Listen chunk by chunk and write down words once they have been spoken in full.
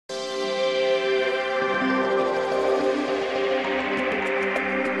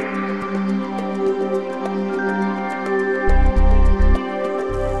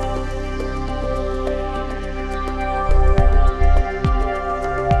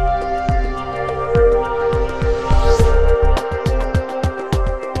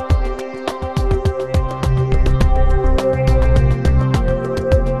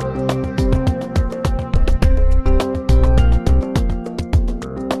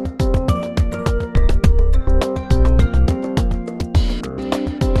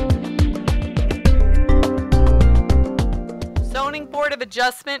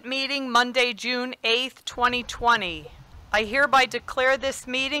Adjustment Meeting, Monday, June 8th, 2020. I hereby declare this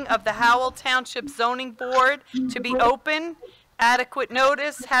meeting of the Howell Township Zoning Board to be open, adequate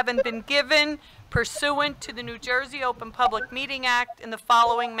notice having been given pursuant to the New Jersey Open Public Meeting Act in the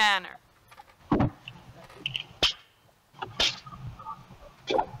following manner.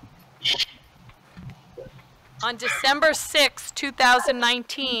 On December 6,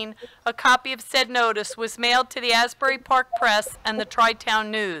 2019, a copy of said notice was mailed to the Asbury Park Press and the Tri-Town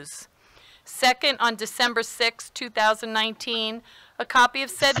News. Second, on December 6, 2019, a copy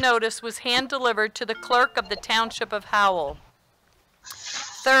of said notice was hand-delivered to the clerk of the Township of Howell.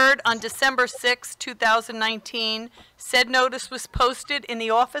 Third, on December 6, 2019, said notice was posted in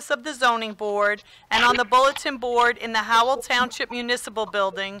the office of the Zoning Board and on the bulletin board in the Howell Township Municipal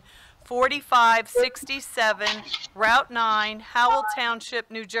Building, 4567 Route 9, Howell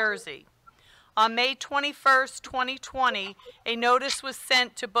Township, New Jersey. On May 21st, 2020, a notice was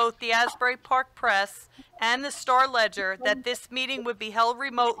sent to both the Asbury Park Press and the Star Ledger that this meeting would be held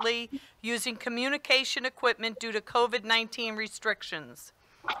remotely using communication equipment due to COVID-19 restrictions.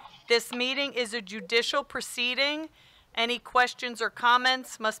 This meeting is a judicial proceeding. Any questions or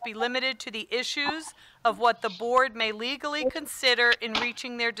comments must be limited to the issues of what the board may legally consider in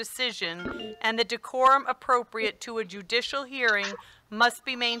reaching their decision, and the decorum appropriate to a judicial hearing must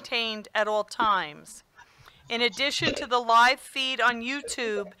be maintained at all times. In addition to the live feed on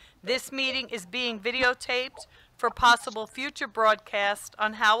YouTube, this meeting is being videotaped for possible future broadcast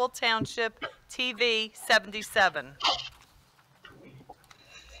on Howell Township TV 77.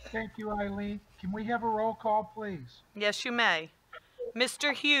 Thank you, Eileen. Can we have a roll call, please? Yes, you may.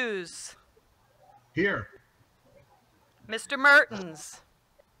 Mr. Hughes. Here. Mr. Mertens.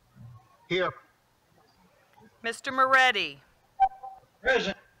 Here. Mr. Moretti.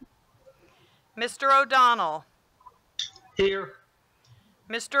 Present. Mr. O'Donnell. Here.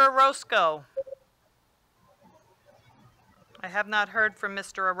 Mr. Orozco. I have not heard from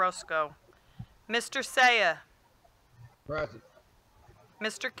Mr. Orozco. Mr. Saya. Present.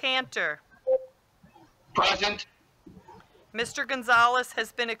 Mr. Cantor. Present. Mr. Gonzalez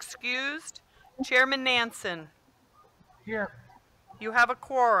has been excused. Chairman Nansen. Here. You have a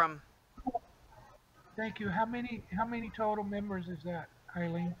quorum. Thank you. How many total members is that,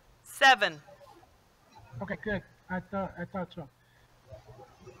 Eileen? 7. Okay, good. I thought so.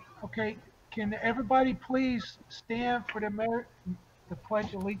 Okay, can everybody please stand for the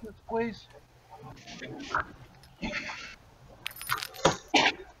Pledge of Allegiance, please?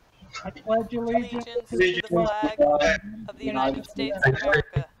 I pledge allegiance To the flag of the United States of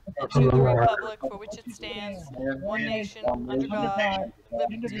America and to the republic for which it stands, one nation, under God,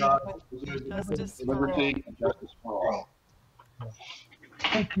 liberty with justice for all.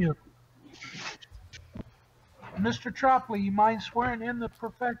 Thank you. Mr. Tropley, you mind swearing in the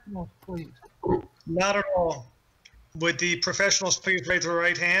professionals, please? Not at all. Would the professionals please raise their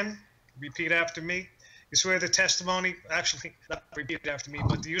right hand? Repeat after me. You swear the testimony, actually, not repeat after me,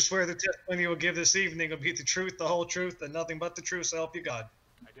 but do you swear the testimony you will give this evening will be the truth, the whole truth, and nothing but the truth, so help you God?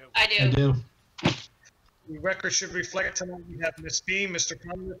 I do. The record should reflect tonight we have Ms. Beam, Mr.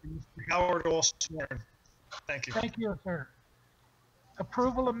 Conrad, and Mr. Howard all sworn. Thank you. Thank you, sir.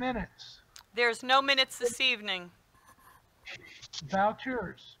 Approval of minutes. There's no minutes this evening.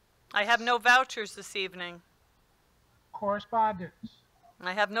 Vouchers. I have no vouchers this evening. Correspondence.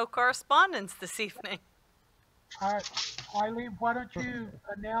 I have no correspondence this evening. All right, Eileen, why don't you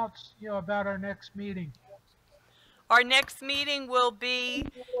announce, about our next meeting? Our next meeting will be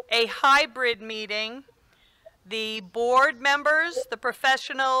a hybrid meeting. The board members, the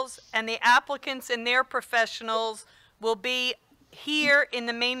professionals, and the applicants and their professionals will be here in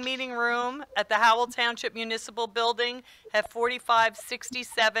the main meeting room at the Howell Township Municipal Building at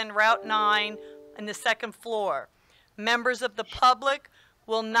 4567 Route 9 in the second floor. Members of the public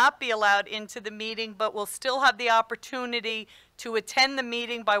will not be allowed into the meeting, but will still have the opportunity to attend the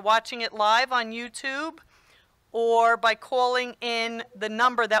meeting by watching it live on YouTube or by calling in the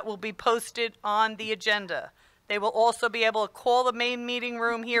number that will be posted on the agenda. They will also be able to call the main meeting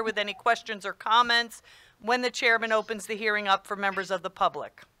room here with any questions or comments when the chairman opens the hearing up for members of the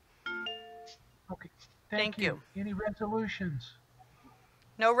public. Okay, thank you. Any resolutions?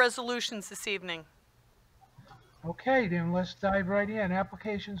 No resolutions this evening. Okay, then let's dive right in.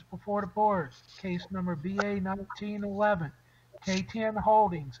 Applications before the board. Case number BA 1911, K10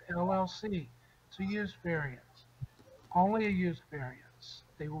 Holdings, LLC. It's a use variance. Only a use variance.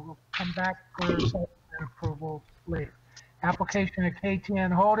 They will come back for site plan approval later. Application of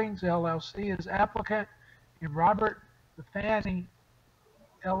K10 Holdings, LLC is applicant, and Robert Fanny,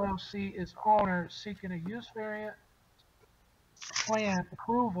 LLC is owner, seeking a use variance plan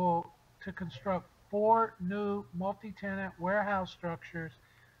approval to construct 4 new multi-tenant warehouse structures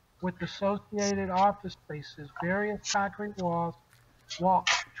with associated office spaces, various concrete walls,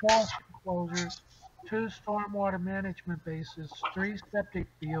 trash enclosures, 2 stormwater management bases, 3 septic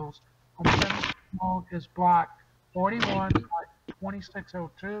fields on premises known as Block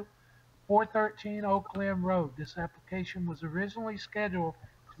 41.2602, 413 Oak Glen Road. This application was originally scheduled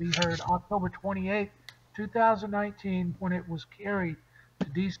to be heard October 28, 2019, when it was carried to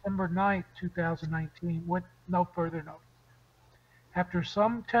December 9, 2019, with no further notice. After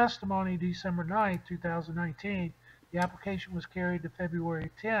some testimony December 9, 2019, the application was carried to February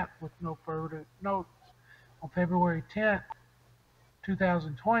 10th with no further notice. On February 10th,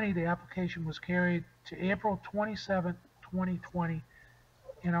 2020, the application was carried to April 27, 2020,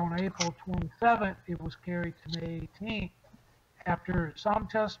 and on April 27th, it was carried to May 18th. After some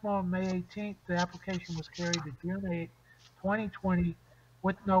testimony on May 18th, the application was carried to June 8, 2020,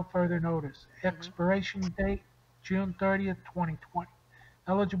 with no further notice. Expiration date, June 30th, 2020.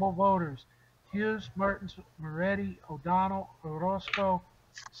 Eligible voters, Hughes, Mertens, Moretti, O'Donnell, Orozco,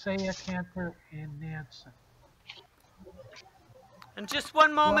 Saya, Cantor, and Nansen. And just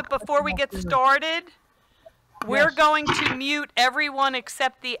one moment before we get started, we're Yes. going to mute everyone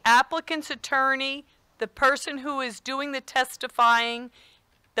except the applicant's attorney, the person who is doing the testifying,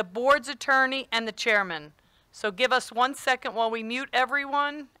 the board's attorney, and the chairman. So give us 1 second while we mute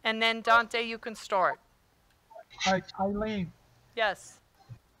everyone, and then Dante, you can start. Eileen, Yes.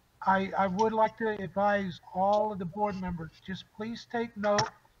 I would like to advise all of the board members, just please take note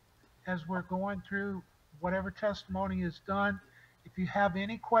as we're going through whatever testimony is done. If you have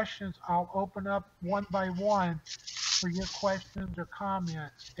any questions, I'll open up one by one for your questions or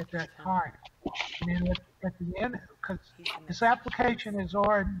comments at that time. And then at the end, because this application is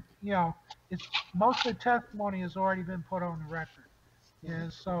already, it's most of the testimony has already been put on the record.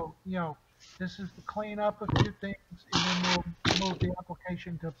 And so, this is to clean up a few things, and then we'll move the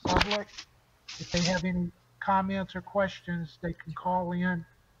application to public. If they have any comments or questions, they can call in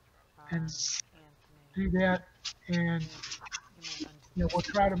and do that, and we'll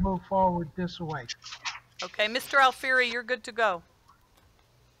try to move forward this way. Okay, Mr. Alfieri, you're good to go.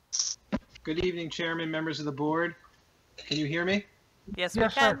 Good evening, Chairman, members of the board. Can you hear me? Yes,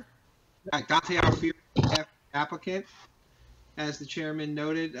 Yes, we can. sir. Dante Alfieri, applicant. As the chairman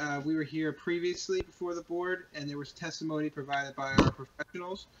noted, we were here previously before the board, and there was testimony provided by our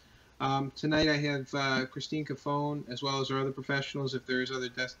professionals. Tonight I have Christine Cafone, as well as our other professionals, if there is other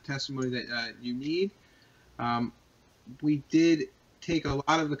testimony that you need. We did take a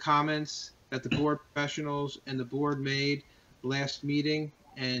lot of the comments that the board professionals and the board made last meeting,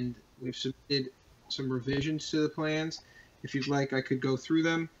 and we've submitted some revisions to the plans. If you'd like, I could go through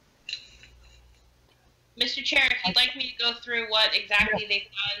them. Mr. Chair, if you'd like me to go through what exactly they've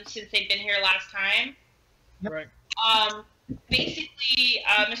done since they've been here last time. Right. Basically,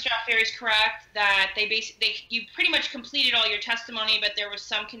 Mr. Alfieri is correct that you pretty much completed all your testimony, but there was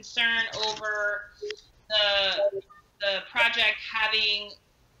some concern over the project having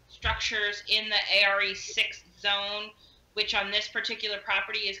structures in the ARE 6 zone, which on this particular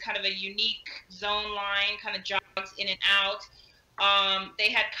property is kind of a unique zone line, kind of jogs in and out.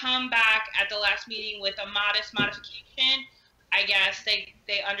 They had come back at the last meeting with a modest modification. I guess they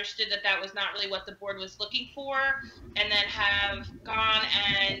understood that that was not really what the board was looking for, and then have gone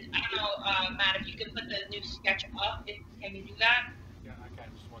and, I don't know, Matt, if you could put the new sketch up, can you do that? Yeah, I can.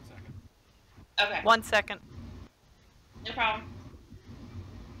 Just 1 second. Okay. 1 second. No problem.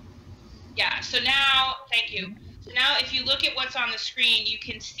 Yeah, so now, thank you. So now if you look at what's on the screen, you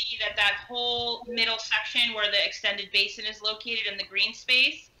can see that that whole middle section where the extended basin is located in the green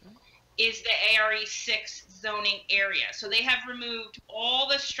space is the ARE 6 zoning area. So they have removed all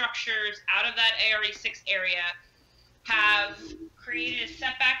the structures out of that ARE 6 area, have created a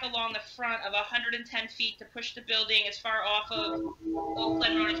setback along the front of 110 feet to push the building as far off of Oak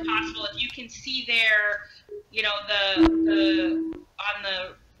Glen Road as possible. If you can see there, the on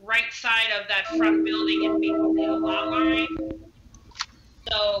the right side of that front building is basically a lot line.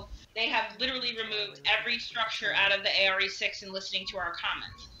 So they have literally removed every structure out of the ARE 6 and listening to our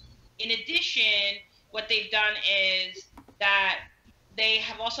comments. In addition, what they've done is that they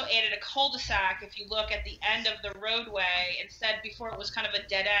have also added a cul-de-sac. If you look at the end of the roadway, instead before it was kind of a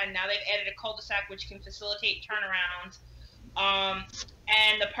dead end, now they've added a cul-de-sac which can facilitate turnarounds.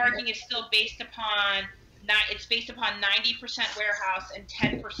 And the parking is still based upon 90% warehouse and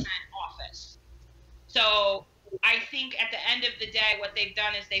 10% office. So I think at the end of the day, what they've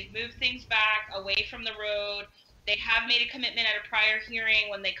done is they've moved things back away from the road. They have made a commitment at a prior hearing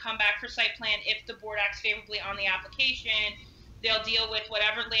when they come back for site plan, if the board acts favorably on the application, They'll deal with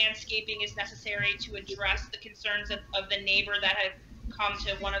whatever landscaping is necessary to address the concerns of the neighbor that had come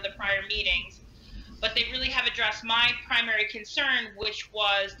to one of the prior meetings. But they really have addressed my primary concern, which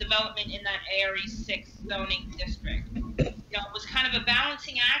was development in that ARE 6 zoning district. You know, it was kind of a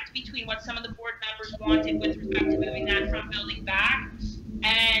balancing act between what some of the board members wanted with respect to moving that front building back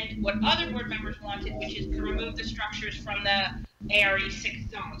and what other board members wanted, which is to remove the structures from the ARE 6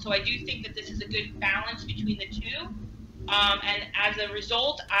 zone. So I do think that this is a good balance between the two. And as a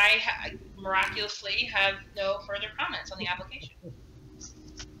result, I miraculously have no further comments on the application.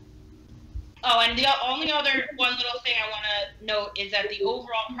 Oh, and the only other one little thing I want to note is that the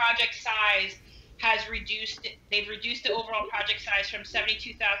overall project size has reduced. They've reduced the overall project size from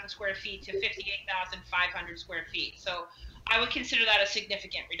 72,000 square feet to 58,500 square feet. So I would consider that a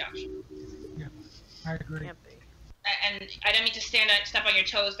significant reduction. Yeah, I agree. Can't be. And I didn't mean to step on your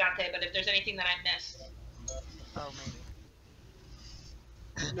toes, Dante, but if there's anything that I missed. Oh, maybe.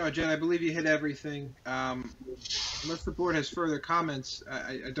 No, Jen, I believe you hit everything. Unless the board has further comments,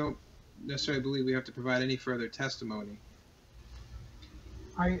 I don't necessarily believe we have to provide any further testimony.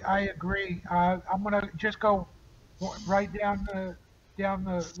 I agree. I'm gonna just go right down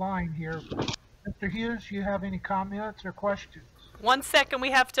the line here. Mr. Hughes, you have any comments or questions? 1 second,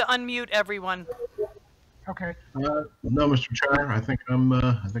 we have to unmute everyone. Okay. No, Mr. Chair. I think I'm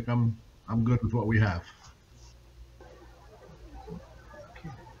good with what we have.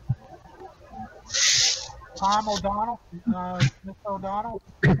 Tom O'Donnell, Ms. O'Donnell.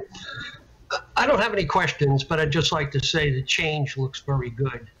 I don't have any questions, but I'd just like to say the change looks very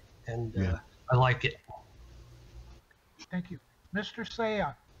good, and Yeah. I like it. Thank you. Mr.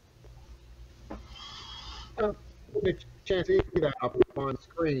 Saya. Which can't see that up on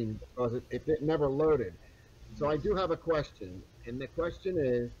screen because it never loaded. So I do have a question, and the question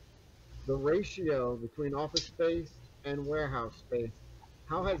is the ratio between office space and warehouse space.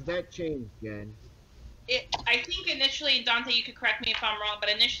 How has that changed, Jen? I think initially, Dante, you could correct me if I'm wrong, but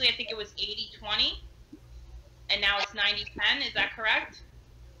initially I think it was 80-20, and now it's 90-10. Is that correct?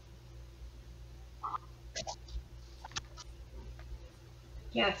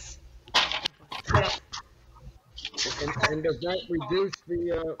 Yes. And does that reduce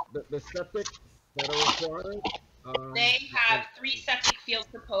the septic that are required? They have 3 septic fields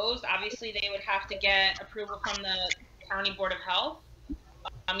proposed. Obviously, they would have to get approval from the County Board of Health,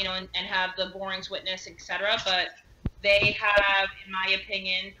 you know, and have the borings witness, etc. But they have, in my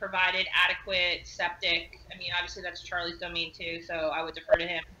opinion, provided adequate septic. I mean, obviously that's Charlie's domain too, so I would defer to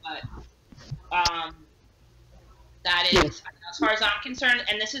him. But that is, as far as I'm concerned,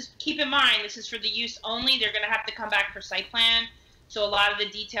 and this is, keep in mind, this is for the use only. They're going to have to come back for site plan. So a lot of the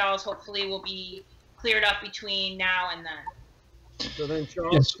details hopefully will be cleared up between now and then. So then,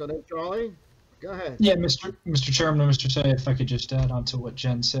 Charlie, go ahead. Yeah, Mr. Chairman, Mr. Say, if I could just add on to what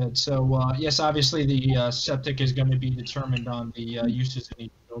Jen said. So, yes, obviously the septic is going to be determined on the uses in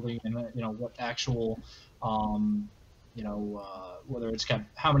each building and, you know, what actual, whether it's got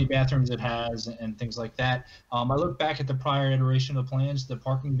how many bathrooms it has and things like that. I look back at the prior iteration of the plans. The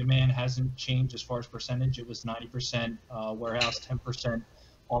parking demand hasn't changed as far as percentage. It was 90% warehouse, 10%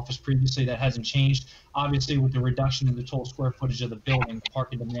 office previously. That hasn't changed. Obviously, with the reduction in the total square footage of the building, the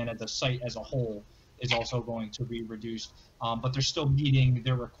parking demand at the site as a whole is also going to be reduced. But they're still meeting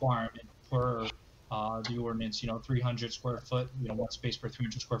their requirement per the ordinance, 300 square foot, one space per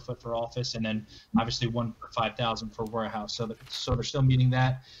 300 square foot for office, and then obviously 1 per 5,000 for warehouse. So they're still meeting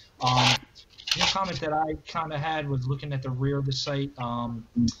that. The comment that I kind of had was looking at the rear of the site.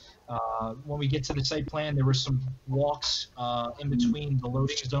 When we get to the site plan, there were some walks in between the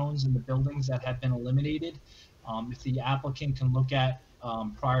loading zones and the buildings that have been eliminated. If the applicant can look at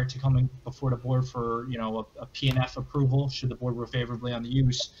prior to coming before the board for a P&F approval, should the board rule favorably on the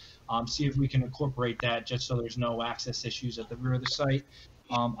use, see if we can incorporate that just so there's no access issues at the rear of the site.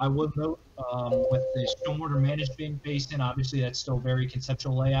 I would note with the stormwater management basin, obviously that's still very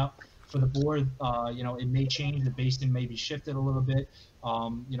conceptual layout for the board. It may change, the basin may be shifted a little bit.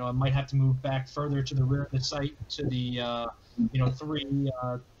 It might have to move back further to the rear of the site to the, I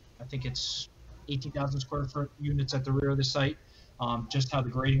think it's 18,000 square foot units at the rear of the site, just how the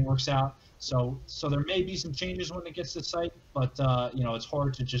grading works out. So there may be some changes when it gets to the site, but, it's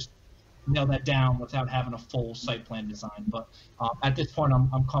hard to just nail that down without having a full site plan design. But at this point,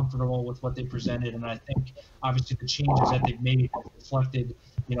 I'm comfortable with what they presented, and I think obviously the changes that they've made have reflected,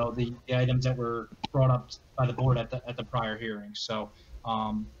 the items that were brought up by the board at the prior hearing. So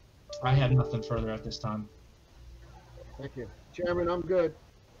I have nothing further at this time. Thank you. Chairman, I'm good.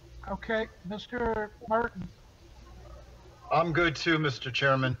 Okay, Mr. Martin. I'm good too, Mr.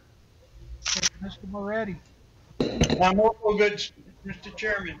 Chairman. Okay, Mr. Moretti. I'm also good, Mr.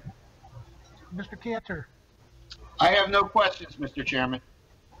 Chairman. Mr. Cantor. I have no questions, Mr. Chairman.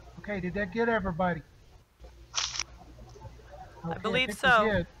 Okay, did that get everybody? Okay, I believe think so.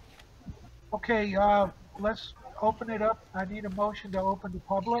 we did. Okay, let's open it up. I need a motion to open to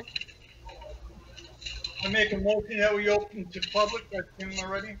public. I make a motion that we open to public. That's been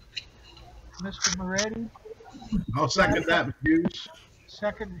already. Mr. Moretti, I'll second that, Mr. Hughes.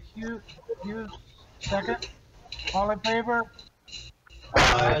 second, Hughes, second. All in favor?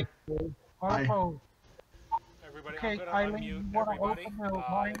 Aye. All Aye. opposed? Everybody, Okay, I'm going to Eileen, unmute you wanna everybody. open the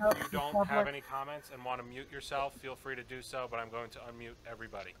line up If for you don't public? have any comments and want to mute yourself, feel free to do so, but I'm going to unmute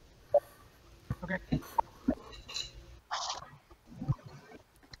everybody. Okay.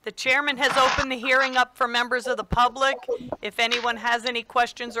 The chairman has opened the hearing up for members of the public. If anyone has any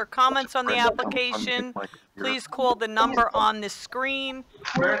questions or comments on the application, please call the number on the screen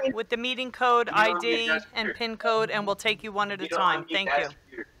with the meeting code, ID, and PIN code, and we'll take you one at a time. Thank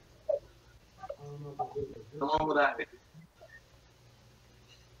you. Along with that.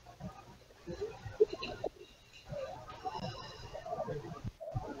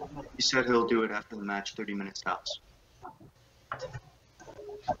 He said he'll do it after the match 30-minute stops.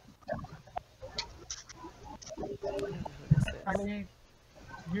 Eileen,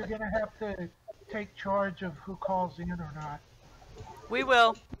 you're gonna have to take charge of who calls in or not. We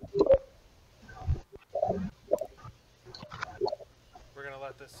will. We're going to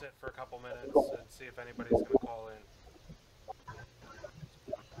let this sit for a couple minutes and see if anybody's going to call in.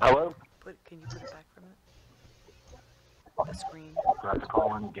 Hello? Can you put it back for a minute? The screen. Do I have to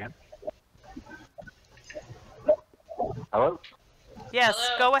call in again? Hello? Yes,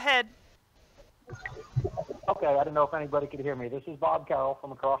 go ahead. Okay, I didn't know if anybody could hear me. This is Bob Carroll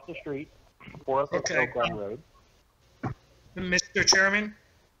from across the street, 406 Okay. Oak Glen Road. Mr. Chairman,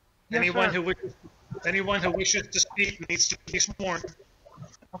 Yes, anyone sir. who wishes to speak needs to be sworn.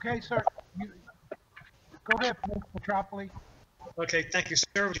 Okay, sir. Go ahead, Mr. Petropoli. Okay, thank you,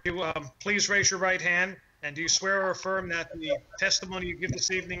 sir. Would you please raise your right hand, and do you swear or affirm that the testimony you give this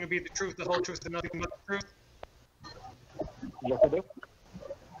evening will be the truth, the whole truth, and nothing but the truth? Yes, I do.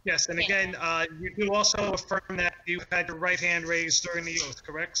 Yes, and again, you do also affirm that you had your right hand raised during the oath,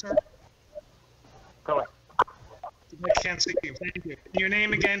 correct, sir? Correct. I can't see you. Thank you. Your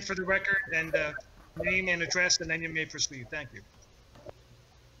name again for the record, and name and address, and then you may proceed. Thank you.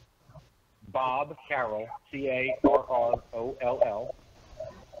 Bob Carroll, Carroll.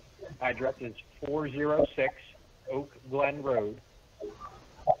 Address is 406 Oak Glen Road.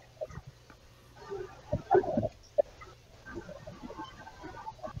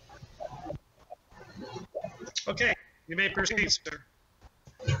 Okay, you may proceed, sir.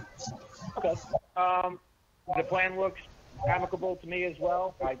 Okay. The plan looks amicable to me as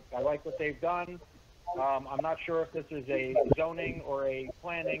well. I like what they've done. I'm not sure if this is a zoning or a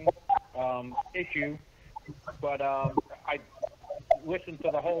planning issue, but I listened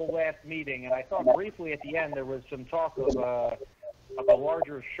to the whole last meeting, and I thought briefly at the end there was some talk of a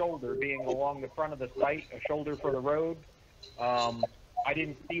larger shoulder being along the front of the site, a shoulder for the road. I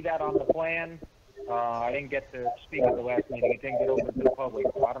didn't see that on the plan. I didn't get to speak at the last meeting. It didn't get open to the public,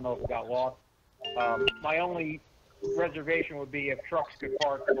 so I don't know if it got lost. My only reservation would be if trucks could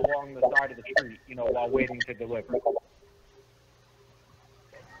park along the side of the street, while waiting to deliver.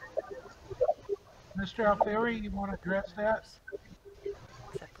 Mr. Alfieri, you want to address that?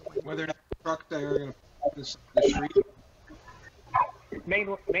 Whether or not trucks that are going to park the street.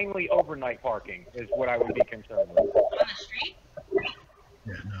 Mainly overnight parking is what I would be concerned with. On the street?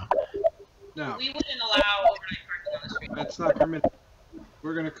 Yeah, no. No, We wouldn't allow overnight parking on the street. that's not permitted.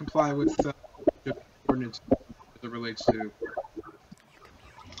 We're going to comply with the ordinance as it relates to.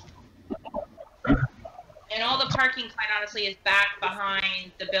 And all the parking, quite honestly, is back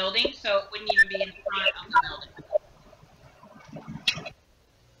behind the building, so it wouldn't even be in front of the building.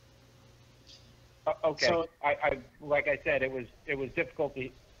 Okay. So- I like I said, it was difficult to.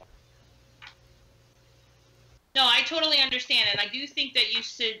 No, I totally understand, and I do think that you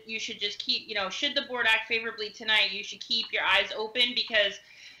should just keep, should the board act favorably tonight, you should keep your eyes open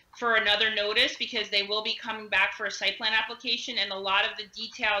for another notice, because they will be coming back for a site plan application, and a lot of the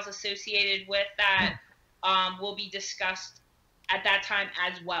details associated with that will be discussed at that time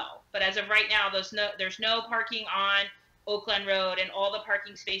as well. But as of right now, there's no parking on Oak Glen Road, and all the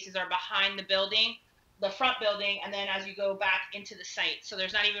parking spaces are behind the front building, and then as you go back into the site. So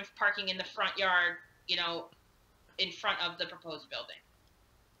there's not even parking in the front yard, in front of the proposed building.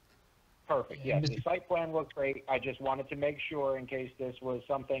 Perfect. Yes, the site plan looks great. I just wanted to make sure, in case this was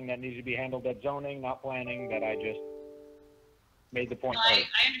something that needed to be handled at zoning, not planning, that I just made the point. No,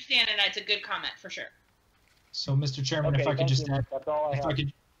 I understand, and it's a good comment for sure. So, Mr. Chairman, Okay, if I could thank just you. add, That's all I have.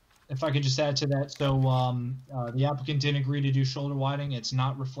 if I could just add to that, so the applicant didn't agree to do shoulder widening. It's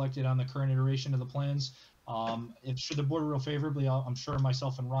not reflected on the current iteration of the plans. If should the board rule favorably, I'm sure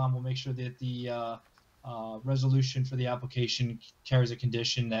myself and Ron will make sure that the resolution for the application carries a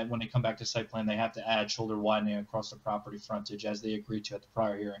condition that when they come back to site plan, they have to add shoulder widening across the property frontage as they agreed to at the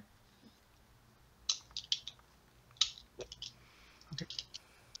prior hearing.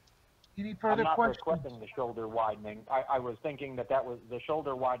 Any I'm further not questions? requesting the shoulder widening. I was thinking that the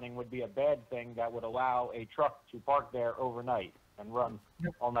shoulder widening would be a bad thing that would allow a truck to park there overnight and run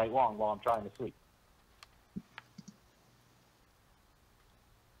all night long while I'm trying to sleep.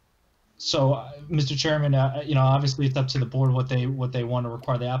 So, Mr. Chairman, obviously it's up to the board what they want to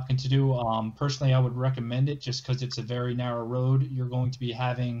require the applicant to do. Personally, I would recommend it just because it's a very narrow road. You're going to be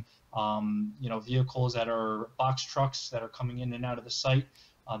having, vehicles that are box trucks that are coming in and out of the site.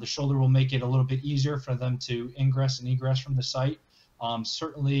 The shoulder will make it a little bit easier for them to ingress and egress from the site.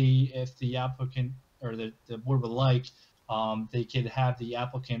 Certainly, if the applicant or the board would like, they could have the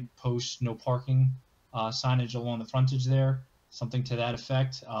applicant post no parking signage along the frontage there, something to that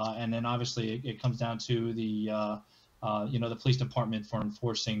effect. And then obviously it comes down to the police department for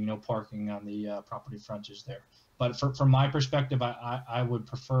enforcing no parking on the property frontage there. But from my perspective, I would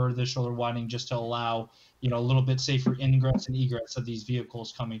prefer the shoulder widening just to allow, a little bit safer ingress and egress of these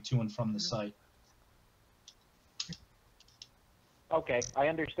vehicles coming to and from the site. Okay, I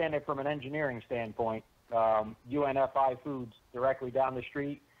understand it from an engineering standpoint. UNFI Foods directly down the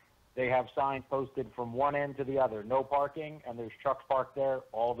street, they have signs posted from one end to the other, no parking, and there's trucks parked there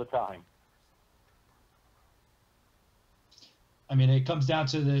all the time. I mean, it comes down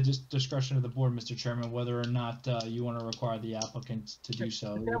to the discretion of the board, Mr. Chairman, whether or not you want to require the applicant to do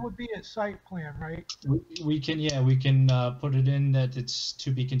so. But that would be a site plan, right? We can put it in that it's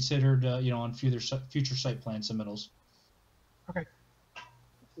to be considered, on future site plan submittals. Okay.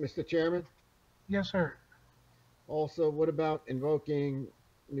 Mr. Chairman, Yes, sir. also, what about invoking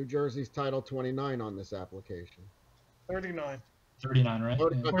New Jersey's Title 29 on this application? 39. 39, right? Oh,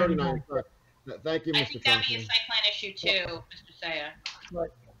 Yeah. 39, correct. Thank you, I Mr. think that'd be a Thompson. site plan issue too, Mr. Saya. Right.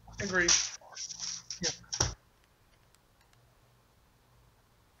 Agreed.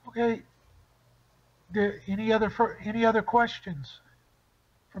 Okay. Any other questions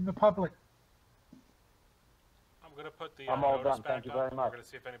from the public? I'm going to put the I'm all notice done. back Thank you up. very much. We're going to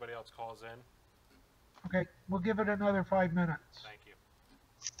see if anybody else calls in. Okay, we'll give it another 5 minutes. Thank you.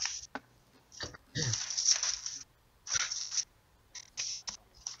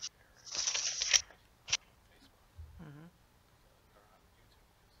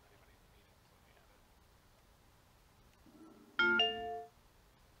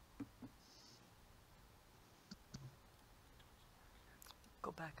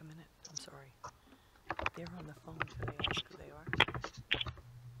 Go back a minute. I'm sorry. They're on the phone. Can I ask who they are?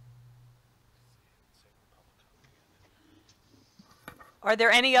 Are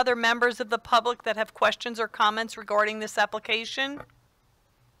there any other members of the public that have questions or comments regarding this application?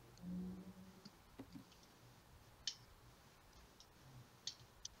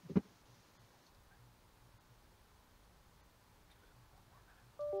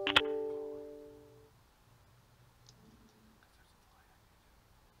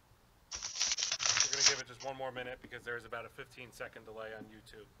 We're going to give it just one more minute because there's about a 15-second delay on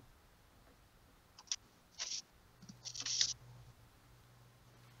YouTube.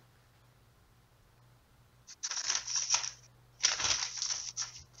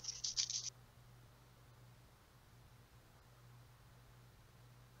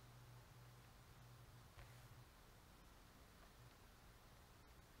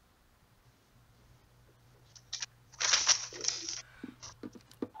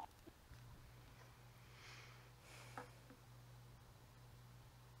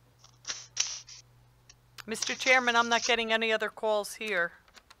 Mr. Chairman, I'm not getting any other calls here.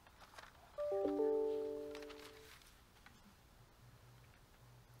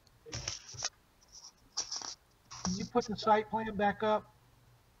 Can you put the site plan back up?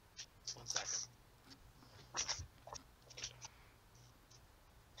 1 second.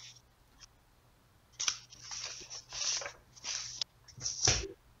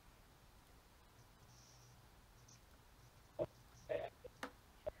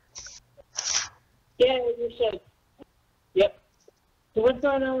 Yeah, you said. Yep. So what's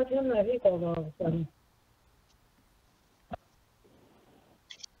going on with him that he called all of a sudden?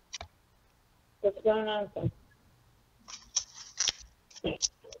 What's going on with him?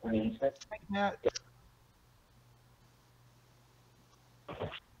 Matt,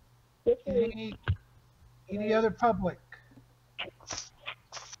 What's any other public?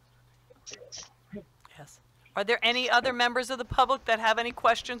 Yes. Are there any other members of the public that have any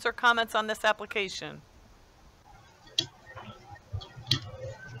questions or comments on this application?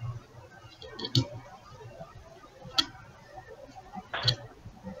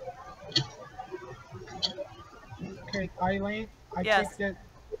 Okay, Eileen, I Yes. think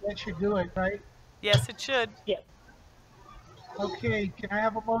that should do it, right? Yes, it should. Okay, can I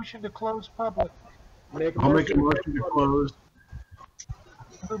have a motion to close public? I'll make a motion to close.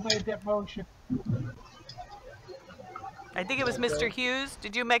 Who made that motion? I think it was Mr. Hughes.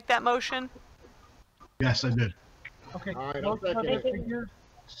 Did you make that motion? Yes, I did. Okay, All right, I'll motion by second Mr. Hughes,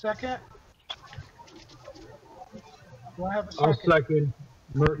 second. Do I have a I'll second? second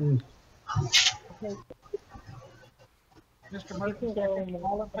Merton. Okay. Mr. Merton, second.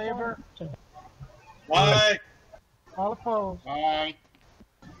 All in favor? Aye. All opposed? Aye.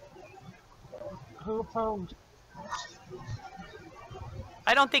 Who opposed?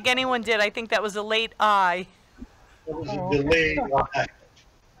 I don't think anyone did. I think that was a late aye. That was Oh, a delayed aye.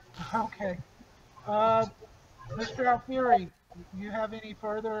 Okay. Mr. Alfieri, you have any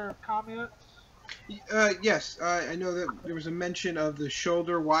further comments? Yes, I know that there was a mention of the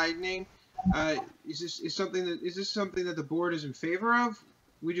shoulder widening. Is this something that the board is in favor of?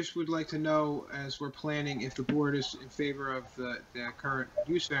 We just would like to know, as we're planning, if the board is in favor of the current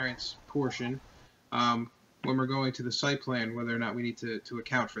use variance portion, when we're going to the site plan, whether or not we need to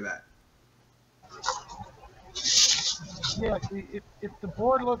account for that. Yeah, if the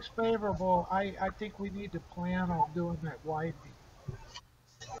board looks favorable, I think we need to plan on doing that widening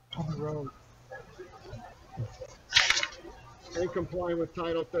on the road. And complying with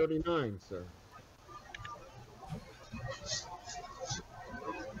Title 39, sir.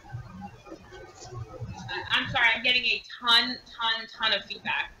 I'm sorry, I'm getting a ton of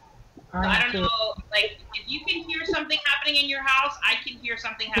feedback. So I don't know, like, if you can hear something happening in your house, I can hear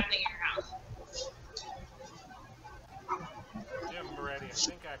something happening in your house. Jim Moretti, I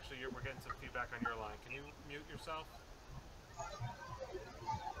think actually we're getting some feedback on your line. Can you mute yourself?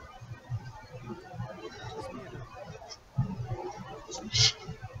 Is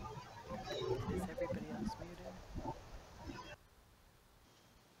everybody else muted?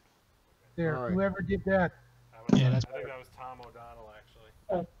 There, All right. whoever did that. Yeah, I that's think that was Tom O'Donnell, actually.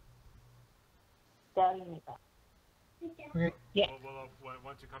 Okay. Yeah.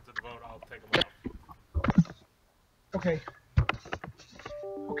 Once you come to the vote, I'll take them off. Okay.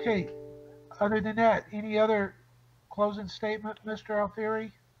 Okay. Other than that, any other closing statement, Mr.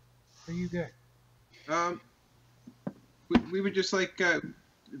 Alfieri? Are you good? We would just like, at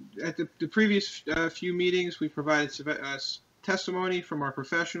the previous few meetings, we provided testimony from our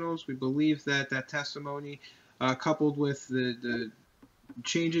professionals. We believe that testimony, coupled with the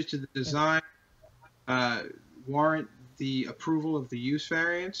changes to the design, warrant the approval of the use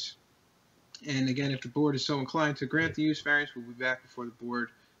variance. And again, if the board is so inclined to grant the use variance, we'll be back before the board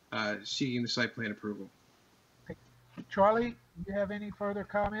seeking the site plan approval. Charlie, do you have any further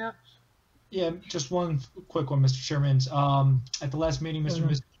comments? Yeah, just one quick one, Mr. Chairman. At the last meeting, Mr.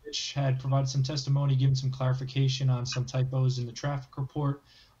 Miskevich had provided some testimony, given some clarification on some typos in the traffic report.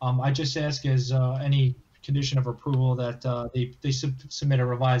 I just ask as any condition of approval that they submit a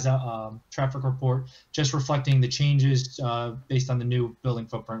revised traffic report just reflecting the changes based on the new building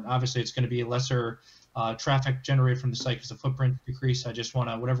footprint. Obviously, it's going to be a lesser traffic generated from the site because the footprint decrease. I just want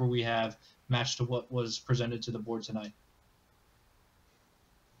to, whatever we have, match to what was presented to the board tonight.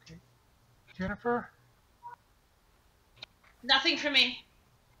 Jennifer? Nothing for me.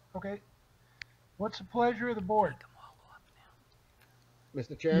 Okay. What's the pleasure of the board?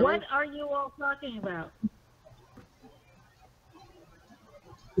 Mr. Chairman? What are you all talking about?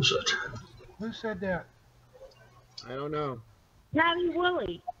 Who said that? I don't know. Patty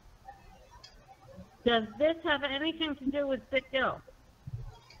Willie. Does this have anything to do with Dick Gill?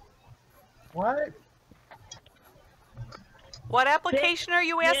 What? What application are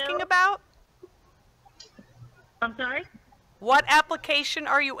you asking about? I'm sorry? What application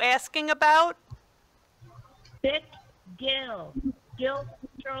are you asking about? Dick Gill. Gill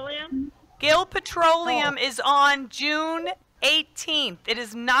Petroleum? Gill Petroleum is on June 18th. It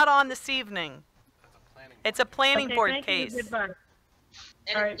is not on this evening. It's a planning Okay, board thank case. you. Goodbye.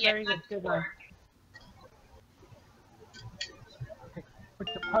 All right, very good. Goodbye. But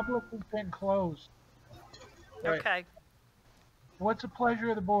the public has been closed. Okay. What's the pleasure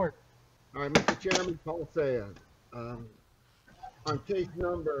of the board? All right, Mr. Chairman, Paul Sayed. On case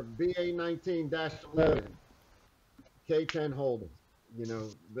number BA19-11, K10 Holdings, you know,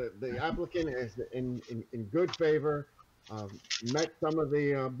 the applicant is in good favor, met some of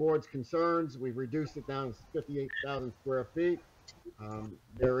the board's concerns. We've reduced it down to 58,000 square feet.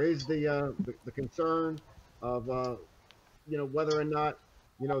 There is the concern of, whether or not,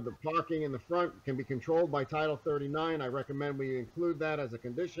 the parking in the front can be controlled by Title 39. I recommend we include that as a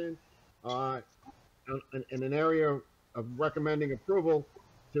condition, in an area of recommending approval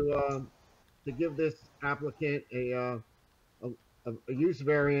to give this applicant a use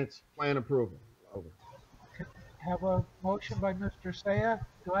variance plan approval. Over. Have a motion by Mr. Saya.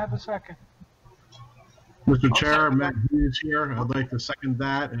 Do I have a second? Mr. Chair, Matt Hughes here. I'd like to second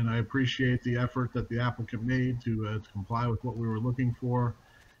that, and I appreciate the effort that the applicant made to comply with what we were looking for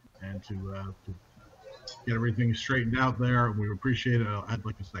and to get everything straightened out there. We appreciate it. I'd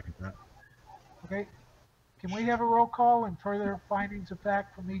like to second that. Okay. Can we have a roll call and further findings of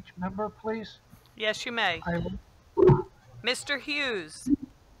fact from each member, please? Yes, you may. Mr. Hughes.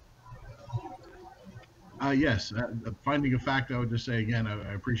 Yes, finding a fact, I would just say again,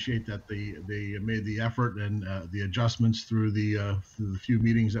 I appreciate that they made the effort and the adjustments through the few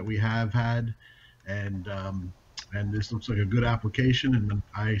meetings that we have had, and this looks like a good application, and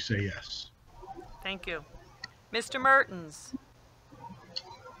I say yes. Thank you. Mr. Mertens.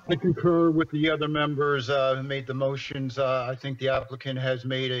 I concur with the other members who made the motions. I think the applicant has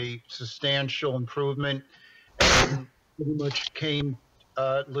made a substantial improvement and pretty much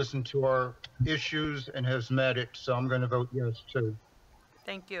listened to our issues and has met it. So I'm going to vote yes too.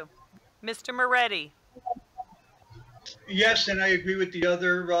 Thank you. Mr. Moretti. Yes, and I agree with the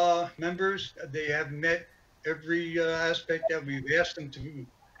other members. They have met every aspect that we've asked them to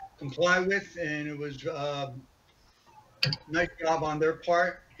comply with, and it was nice job on their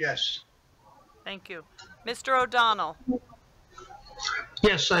part. Yes. Thank you. Mr. O'Donnell.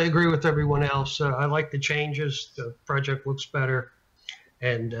 Yes, I agree with everyone else. I like the changes. The project looks better,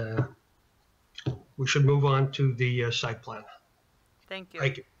 and we should move on to the site plan. Thank you.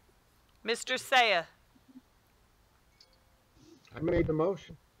 Thank you. Mr. Saya. I made the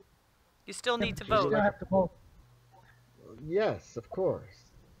motion. You still need to You vote. still have to vote. Yes, of course.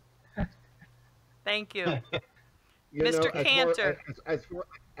 Thank you. Mr. Cantor.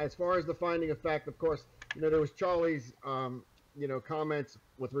 As far as the finding of fact, of course, there was Charlie's, comments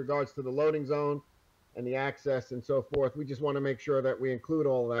with regards to the loading zone and the access and so forth. We just want to make sure that we include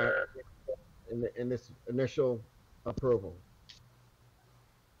all that in this initial approval.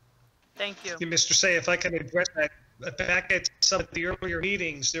 Thank you. Mr. Say, if I can address that, back at some of the earlier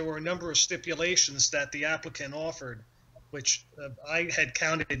meetings, there were a number of stipulations that the applicant offered, which I had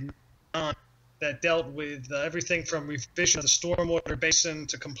counted on, that dealt with everything from revision of the stormwater basin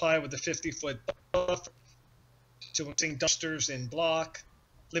to comply with the 50-foot buffer, to including dumpsters in block,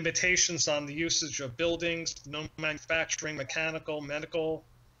 limitations on the usage of buildings, no manufacturing, mechanical, medical.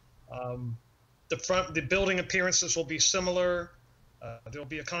 The building appearances will be similar. There will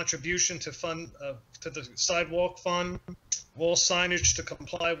be a contribution to the sidewalk fund, wall signage to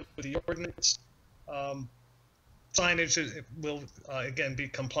comply with the ordinance. Signage will again be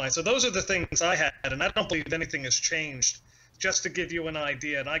compliant. So those are the things I had, and I don't believe anything has changed. Just to give you an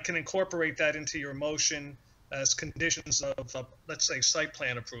idea, and I can incorporate that into your motion as conditions of, let's say, site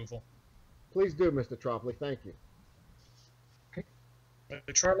plan approval. Please do, Mr. Tropoli. Thank you.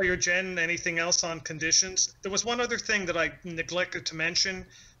 Charlie or Jen, anything else on conditions? There was one other thing that I neglected to mention,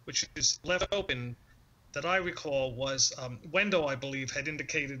 which is left open, that I recall was Wendo, I believe, had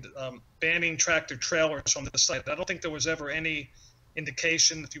indicated banning tractor trailers from the site. I don't think there was ever any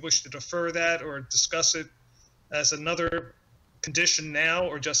indication, if you wish to defer that or discuss it as another condition now,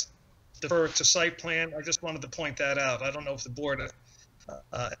 or just defer it to site plan. I just wanted to point that out. I don't know if the board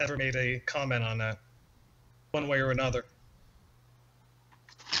ever made a comment on that, one way or another.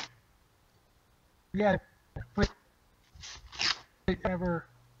 Yeah, whenever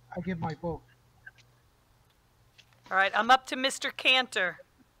I give my vote. All right, I'm up to Mr. Cantor.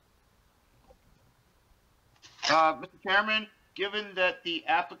 Mr. Chairman, given that the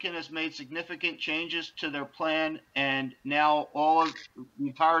applicant has made significant changes to their plan and now the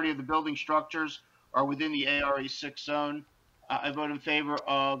entirety of the building structures are within the ARE6 zone, I vote in favor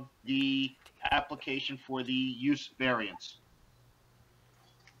of the application for the use variance.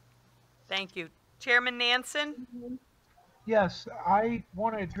 Thank you. Chairman Nansen? Yes, I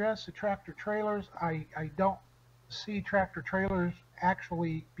want to address the tractor trailers. I don't see tractor trailers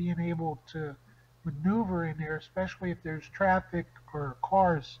actually being able to maneuver in there, especially if there's traffic or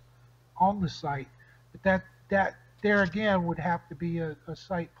cars on the site. But that there again would have to be a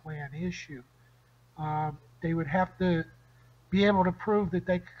site plan issue. They would have to be able to prove that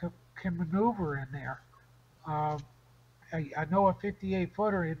they can maneuver in there. I know a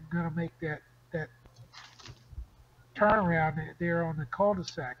 58-footer isn't going to make that turnaround there on the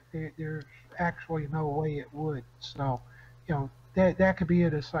cul-de-sac. There's actually no way it would. So, that could be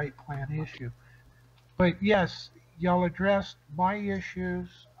a site plan issue. But yes, y'all addressed my issues.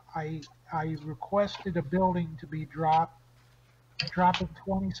 I requested a building to be dropping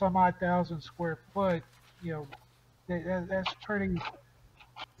 20 some odd thousand square foot. You know, that's pretty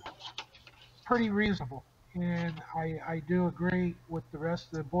reasonable. And I do agree with the rest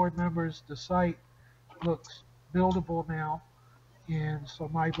of the board members. The site looks buildable now, and so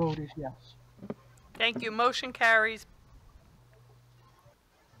my vote is yes. Thank you. Motion carries.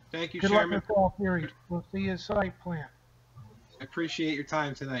 Thank you, Good luck Chairman. with all three. We'll see you at site plan. I appreciate your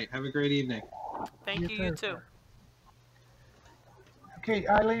time tonight. Have a great evening. Thank you, you too. Sir. Okay,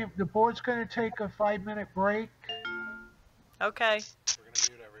 Eileen, the board's going to take a 5-minute break. Okay.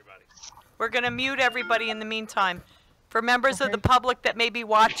 We're going to mute everybody in the meantime. For members of the public that may be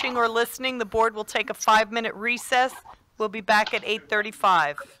watching or listening, the board will take a 5-minute recess. We'll be back at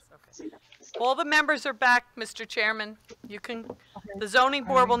 8:35. All the members are back, Mr. Chairman. You can. The zoning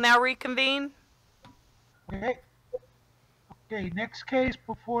board will now reconvene. Okay. Okay, next case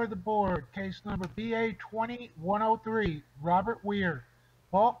before the board, case number BA 20103, Robert Weir,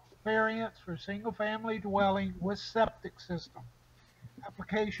 bulk variance for single-family dwelling with septic system.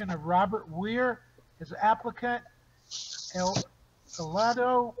 Application of Robert Weir as applicant,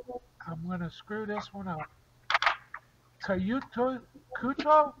 Elado, I'm going to screw this one up, Kuto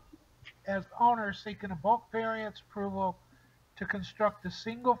as owner seeking a bulk variance approval to construct a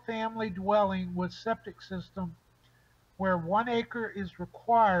single-family dwelling with septic system where 1 acre is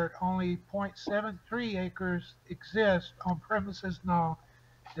required, only 0.73 acres exist on premises known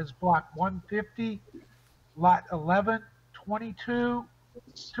as Block 150, Lot 11,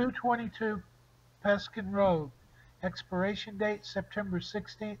 222 Peskin Road. Expiration date September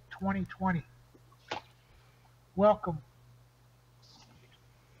 16th, 2020. Welcome.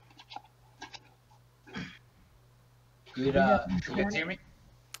 Good, you guys hear me?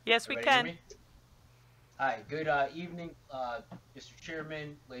 Yes, we Everybody can. hear me? Hi, good evening, Mr.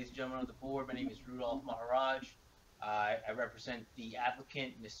 Chairman, ladies and gentlemen of the board. My name is Rudolph Maharaj. I represent the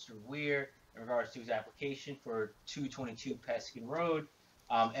applicant, Mr. Weir, in regards to his application for 222 Peskin Road.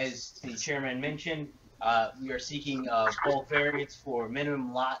 As the chairman mentioned, we are seeking bulk variance for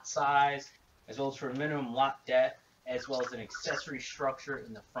minimum lot size, as well as for minimum lot depth, as well as an accessory structure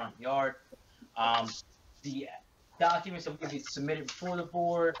in the front yard. The documents that will be submitted before the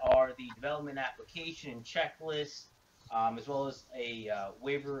board are the development application and checklist, as well as a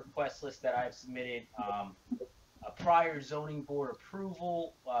waiver request list that I've submitted, a prior zoning board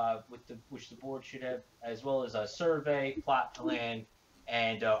approval, which the board should have, as well as a survey, plot plan,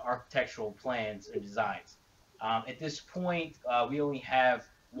 and architectural plans and designs. At this point, we only have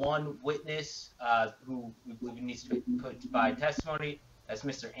one witness who we believe needs to put by testimony. That's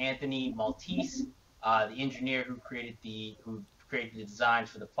Mr. Anthony Maltese, the engineer who created the designs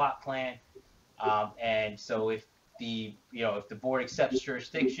for the plot plan. And so if the board accepts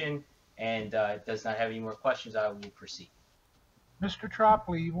jurisdiction and does not have any more questions, I will proceed. Mr.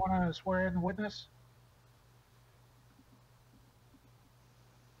 Tropley, you want to swear in the witness?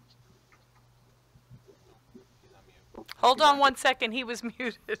 Hold on 1 second. He was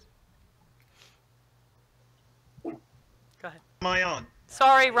muted. Go ahead. Am I on?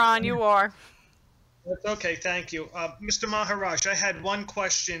 Sorry, Ron, you are. That's okay, thank you. Mr. Maharaj, I had one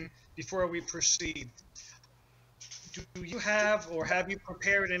question before we proceed. Do you have or have you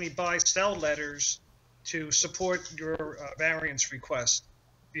prepared any buy-sell letters to support your variance request?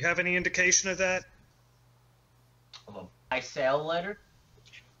 Do you have any indication of that? Of a buy-sell letter?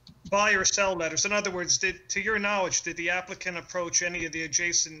 Buy or sell letters. In other words, to your knowledge, did the applicant approach any of the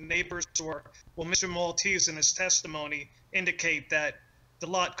adjacent neighbors, or will Mr. Maltese in his testimony indicate that the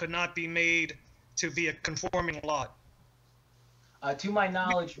lot could not be made to be a conforming lot? To my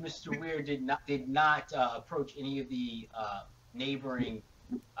knowledge, Mr. Weir did not approach any of the neighboring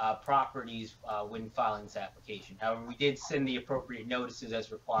properties when filing this application. However, we did send the appropriate notices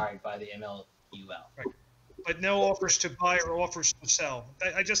as required by the MLUL. Right. But no offers to buy or offers to sell.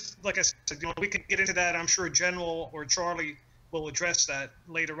 I just, like I said, we can get into that. I'm sure General or Charlie will address that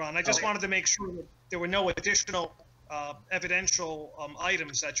later on. I just wanted to make sure that there were no additional evidential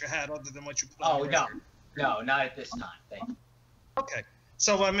items that you had other than what you put on the record. No, not at this time. Thank you. Okay.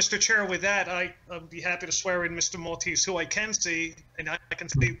 So, Mr. Chair, with that, I'd be happy to swear in Mr. Maltese, who I can see, and I can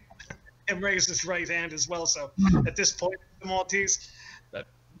see him raise his right hand as well. So, at this point, Mr. Maltese,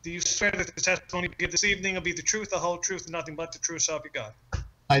 do you swear that the testimony you give this evening will be the truth, the whole truth, and nothing but the truth, so help you God?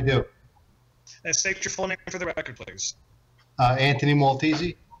 I do. And state your full name for the record, please. Anthony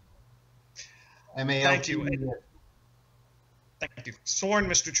Maltese. M-A-L-T-E-S. Thank you. Thank you. Sworn,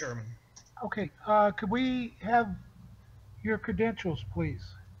 Mr. Chairman. Okay, could we have your credentials, please?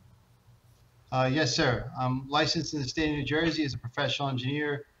 Yes, sir. I'm licensed in the state of New Jersey as a professional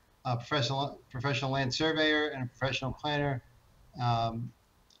engineer, professional land surveyor, and a professional planner.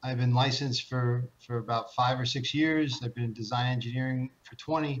 I've been licensed for about 5 or 6 years. I've been in design engineering for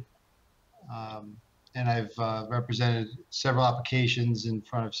 20. And I've represented several applications in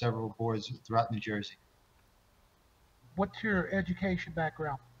front of several boards throughout New Jersey. What's your education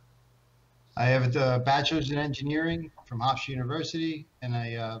background? I have a bachelor's in engineering from Hofstra University, and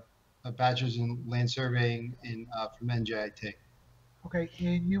a bachelor's in land surveying from NJIT. Okay,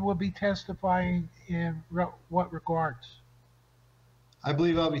 and you will be testifying in what regards? I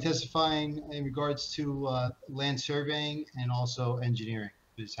believe I'll be testifying in regards to land surveying and also engineering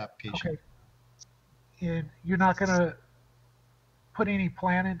for this application. Okay. And you're not going to put any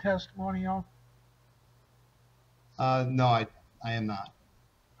planning testimony on? No, I am not.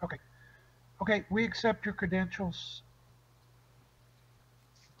 Okay. Okay, we accept your credentials.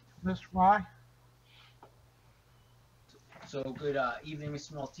 Mr. Y? So good evening,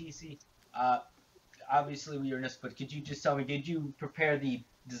 Mr. Maltese. Obviously, we were in this, but could you just tell me, did you prepare the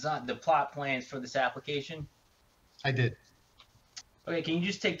plot plans for this application? I did. Okay, can you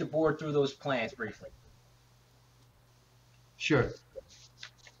just take the board through those plans briefly? Sure.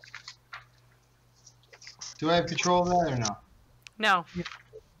 Do I have control of that or no? No.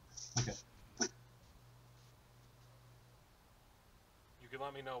 Okay. You can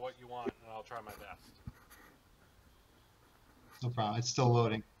let me know what you want, and I'll try my best. No problem. It's still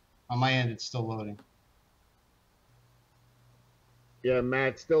loading. On my end, it's still loading. Yeah,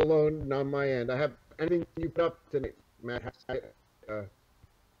 Matt, still loading on my end. I have anything you put up tonight, Matt?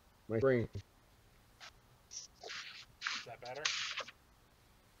 My screen. Is that better?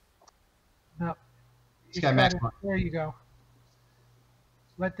 No. It's got maximum. There you go.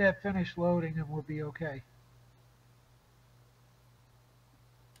 Let that finish loading and we'll be okay.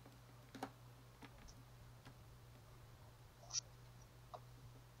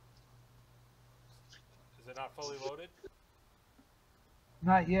 Is it not fully loaded?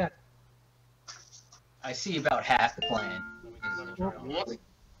 Not yet. I see about half the plan. Yep.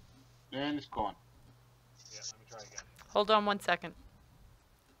 And it's gone. Yeah, let me try again. Hold on 1 second.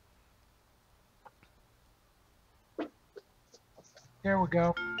 There we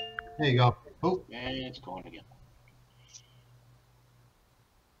go. There you go. Oh. And it's gone again.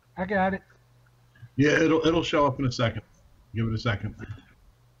 I got it. Yeah, it'll show up in a second. Give it a second.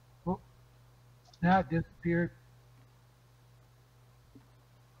 Oh, now it disappeared.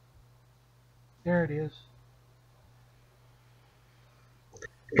 There it is.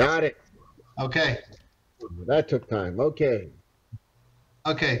 Got it. Okay. That took time. Okay.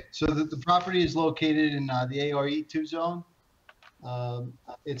 Okay, so the property is located in the ARE2 zone.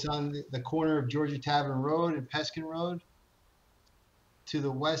 It's on the corner of Georgia Tavern Road and Peskin Road. To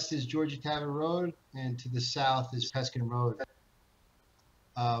the west is Georgia Tavern Road, and to the south is Peskin Road.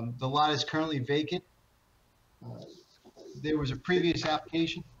 The lot is currently vacant. There was a previous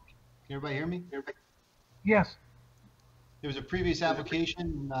application. Can everybody hear me? Yes. There was a previous application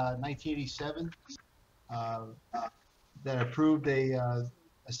in 1987 that approved a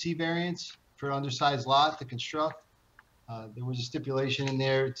C variance for an undersized lot to construct. There was a stipulation in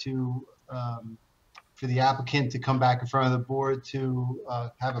there for the applicant to come back in front of the board to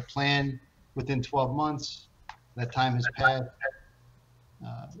have a plan within 12 months. That time has passed.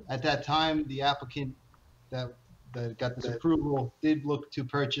 At that time, the applicant that got this approval did look to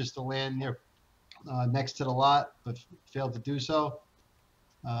purchase the land near next to the lot, but failed to do so.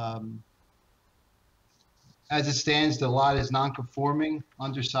 As it stands, the lot is non-conforming,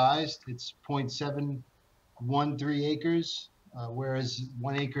 undersized. It's 0.713 acres, whereas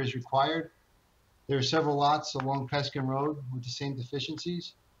 1 acre is required. There are several lots along Peskin Road with the same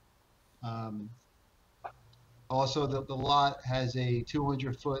deficiencies. Also, the lot has a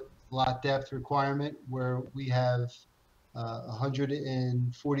 200-foot lot depth requirement where we have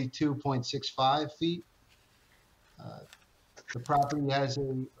 142.65 feet. The property has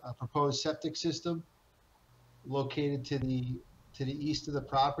a proposed septic system located to the east of the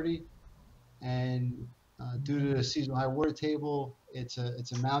property, and due to the seasonal high water table, it's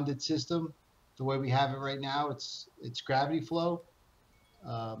a mounded system. The way we have it right now, it's gravity flow.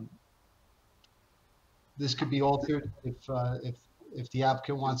 This could be altered if the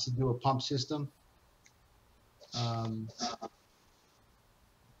applicant wants to do a pump system.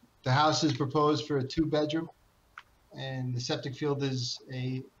 The house is proposed for a 2-bedroom, and the septic field is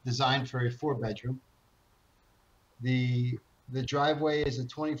designed for a 4-bedroom. The driveway is a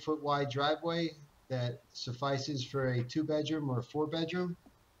 20-foot wide driveway that suffices for a 2-bedroom or a 4-bedroom.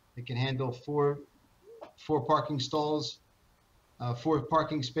 It can handle four parking stalls 4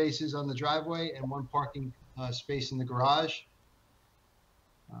 parking spaces on the driveway and 1 parking space in the garage.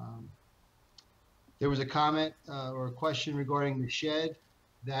 There was a comment or a question regarding the shed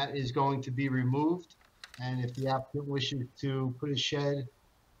that is going to be removed. And if the applicant wishes to put a shed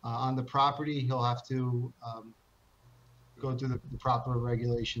on the property, he'll have to go through the proper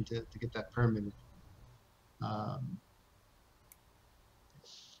regulation to get that permitted.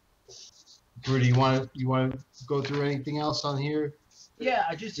 Rudy, you want to go through anything else on here?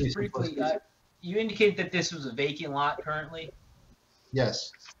 Yeah, just briefly, you indicated that this was a vacant lot currently.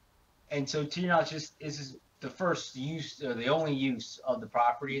 Yes. And so, to your knowledge, this is the first use or the only use of the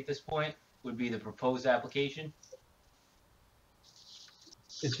property at this point would be the proposed application.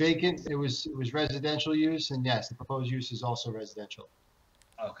 It's vacant. It was residential use, and yes, the proposed use is also residential.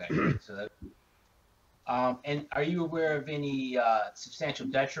 Okay, so that. And are you aware of any substantial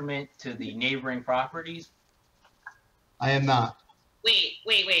detriment to the neighboring properties? I am not. Wait.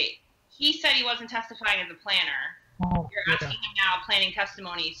 He said he wasn't testifying as a planner. You're asking him now planning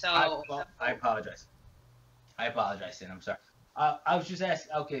testimony, so. I apologize. Then I'm sorry. I was just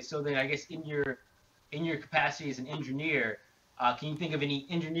asking. Okay, so then I guess in your capacity as an engineer, can you think of any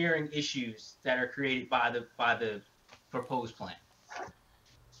engineering issues that are created by the proposed plan?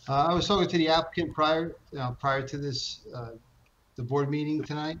 I was talking to the applicant prior to this the board meeting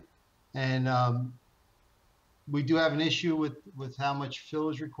tonight, and we do have an issue with how much fill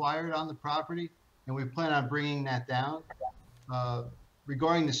is required on the property, and we plan on bringing that down.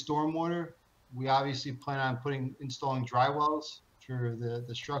 Regarding the stormwater, we obviously plan on installing dry wells for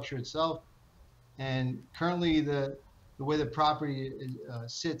the structure itself, and currently the way the property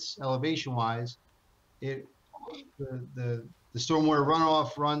sits elevation-wise, the stormwater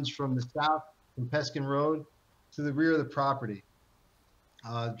runoff runs from the south, from Peskin Road, to the rear of the property,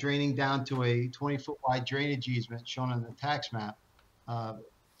 draining down to a 20-foot wide drainage easement shown on the tax map. I'm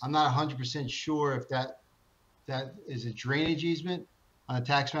not 100% sure if that is a drainage easement. On the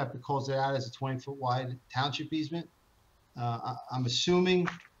tax map, it calls it out as a 20-foot wide township easement. I'm assuming,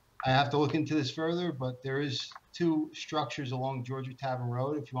 I have to look into this further, but there is 2 structures along Georgia Tavern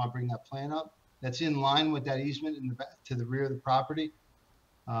Road, if you want to bring that plan up, that's in line with that easement in the back, to the rear of the property.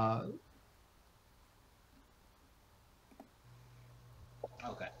 Okay.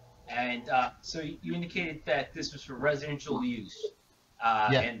 And so you indicated that this was for residential use,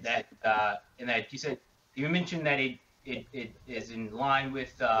 Yeah. and that you mentioned that it is in line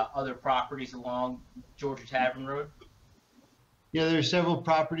with other properties along Georgia Tavern Road. Yeah, there are several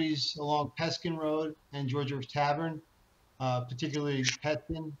properties along Peskin Road and Georgia Tavern, particularly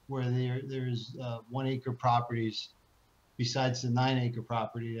Peskin, where there's 1 acre properties besides the 9 acre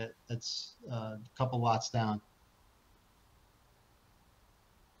property that's a couple lots down.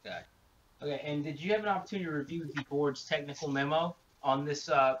 Okay, and did you have an opportunity to review the board's technical memo on this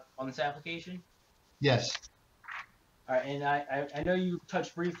application? Yes. All right, and I know you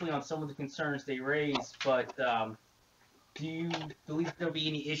touched briefly on some of the concerns they raised, but do you believe there'll be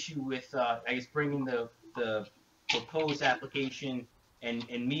any issue with, I guess, bringing the proposed application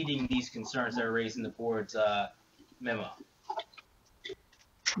and meeting these concerns that are raised in the board's memo?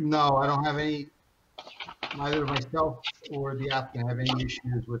 No, I don't have any. Neither myself or the applicant have any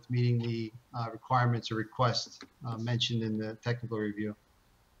issues with meeting the requirements or requests mentioned in the technical review.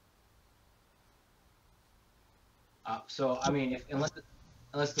 So, I mean,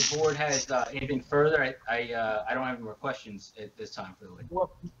 unless the board has anything further, I don't have any more questions at this time for the witness.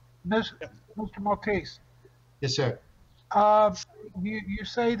 Well, Mr. Maltese. Yes, sir. You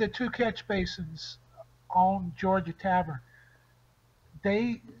say the 2 catch basins on Georgia Tavern,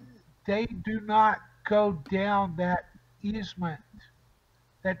 they do not go down that easement.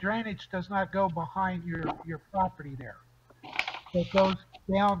 That drainage does not go behind your property there. It goes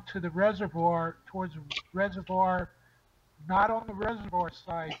down to the reservoir, towards the reservoir, not on the reservoir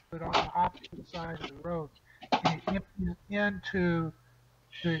side, but on the opposite side of the road, and it empties into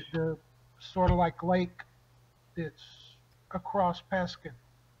the sort of like lake that's across Peskin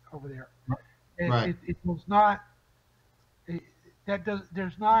over there. Right. It was not.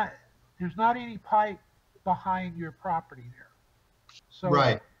 There's not any pipe behind your property there. So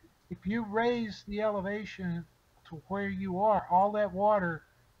right. If you raise the elevation to where you are, all that water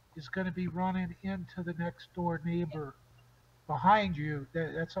is going to be running into the next door neighbor behind you.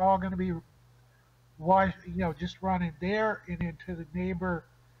 That's all going to be just running there and into the neighbor.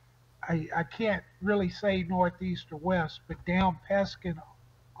 I can't really say northeast or west, but down Peskin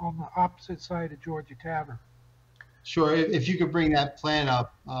on the opposite side of Georgia Tavern. Sure. If you could bring that plan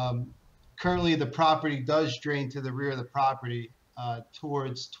up. Currently, the property does drain to the rear of the property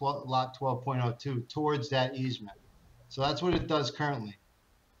towards lot 12.02, towards that easement. So that's what it does currently.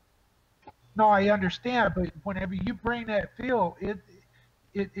 No, I understand, but whenever you bring that fill,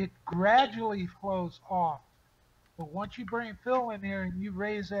 it gradually flows off. But once you bring fill in there and you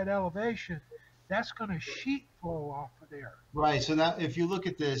raise that elevation, that's going to sheet flow off of there. Right. So now, if you look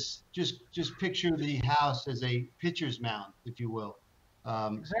at this, just picture the house as a pitcher's mound, if you will.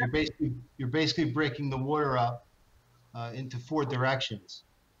 Exactly. You're basically breaking the water up into 4 directions.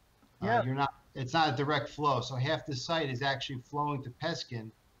 Yeah. It's not a direct flow. So half the site is actually flowing to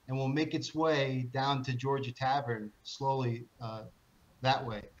Peskin and will make its way down to Georgia Tavern slowly that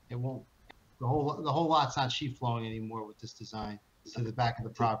way. It won't. The whole lot's not sheet flowing anymore with this design to the back of the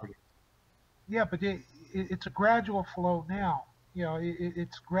property. Yeah, but it's a gradual flow now. You know,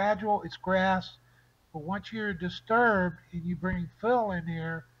 it's gradual. It's grass. But once you're disturbed and you bring fill in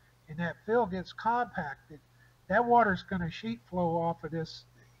there, and that fill gets compacted, that water's going to sheet flow off of this.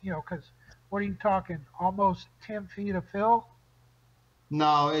 You know, because what are you talking? Almost 10 feet of fill.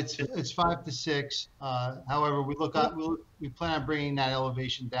 No, it's 5 to 6. However, we plan on bringing that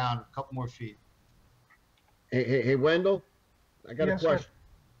elevation down a couple more feet. Hey, Wendell, I got a Yes, sir. question.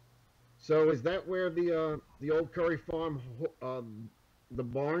 So is that where the old Curry Farm the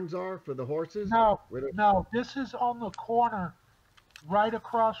barns are for the horses? No. This is on the corner, right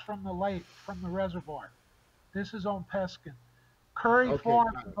across from the lake, from the reservoir. This is on Peskin. Curry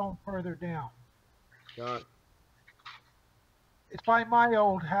Farm is on further down. Got it. It's by my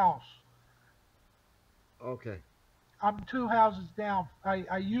old house. Okay. I'm 2 houses down.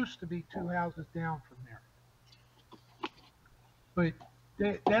 I used to be 2 houses down from there. But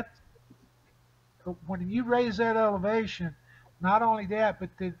that's when you raise that elevation, not only that, but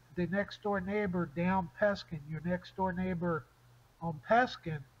the next door neighbor down Peskin, your next door neighbor on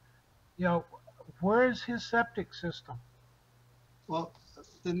Peskin, you know, where is his septic system? Well,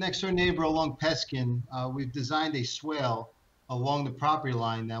 the next door neighbor along Peskin, we've designed a swale along the property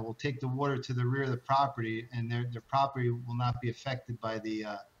line that will take the water to the rear of the property, and their property will not be affected by the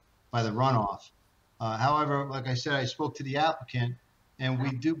runoff. However, like I said, I spoke to the applicant, and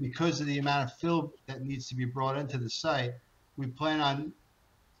we do, because of the amount of fill that needs to be brought into the site, we plan on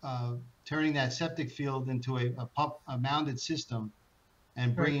turning that septic field into a mounded system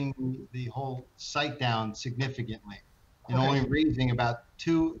and bringing the whole site down significantly, and only raising about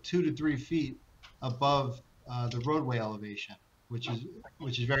 2 to 3 feet above the roadway elevation, which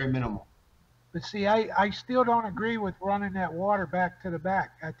is very minimal. But see, I still don't agree with running that water back to the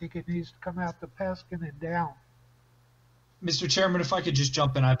back. I think it needs to come out to Peskin and down. Mr. Chairman, if I could just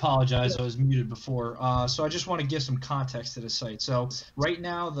jump in, I apologize, I was muted before. So I just want to give some context to the site. So right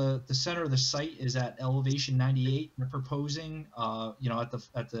now, the center of the site is at elevation 98. We're proposing, you know,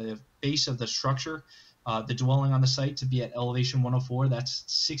 at the base of the structure, the dwelling on the site to be at elevation 104. That's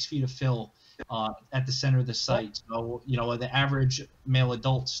 6 feet of fill at the center of the site. So, you know, the average male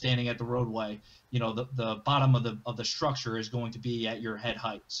adult standing at the roadway, you know, the bottom of the structure is going to be at your head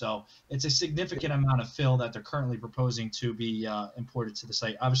height. So it's a significant amount of fill that they're currently proposing to be imported to the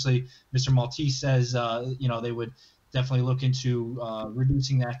site. Obviously, Mr. Maltese says, you know, they would definitely look into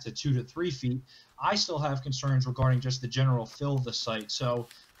reducing that to 2 to 3 feet. I still have concerns regarding just the general fill of the site. So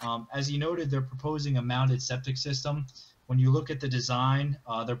as you noted, they're proposing a mounted septic system. When you look at the design,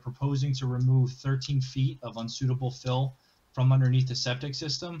 they're proposing to remove 13 feet of unsuitable fill from underneath the septic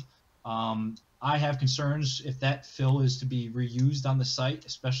system. I have concerns if that fill is to be reused on the site,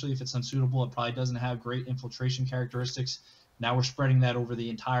 especially if it's unsuitable. It probably doesn't have great infiltration characteristics. Now we're spreading that over the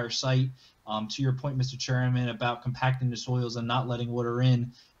entire site. To your point, Mr. Chairman, about compacting the soils and not letting water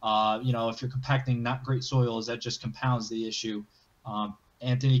in, you know, if you're compacting not great soils, that just compounds the issue.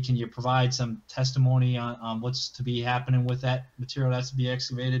 Anthony, can you provide some testimony on what's to be happening with that material that's to be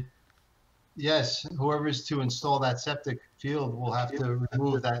excavated? Yes, whoever is to install that septic field will have to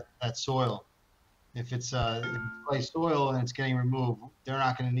remove that soil. If it's clay soil and it's getting removed, they're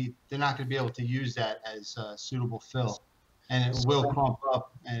not going to be able to use that as suitable fill, and it will clump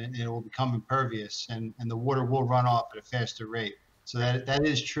up and it will become impervious, and the water will run off at a faster rate. So that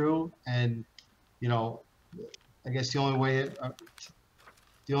is true, and you know, I guess the only way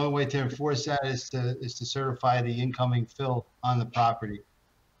to enforce that is to certify the incoming fill on the property.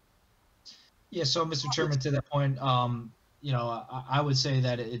 Yeah, so Mr. Chairman, to that point, you know, I would say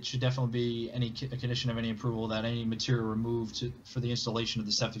that it should definitely be a condition of any approval that any material removed for the installation of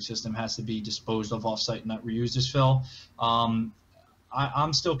the septic system has to be disposed of off-site and not reused as fill. I'm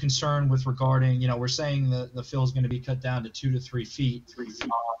still concerned with regarding, you know, we're saying the fill is going to be cut down to 2 to 3 feet.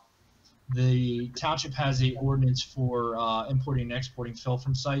 The township has a ordinance for importing and exporting fill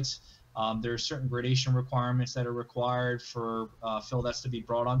from sites. There are certain gradation requirements that are required for fill that's to be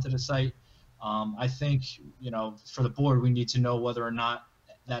brought onto the site. I think, for the board, we need to know whether or not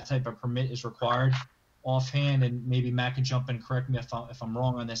that type of permit is required. Offhand, and maybe Matt can jump in and correct me if I'm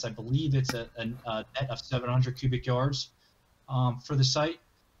wrong on this. I believe it's a net of 700 cubic yards for the site.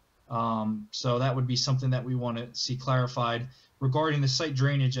 So that would be something that we want to see clarified regarding the site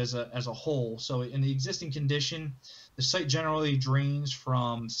drainage as a whole. So in the existing condition, the site generally drains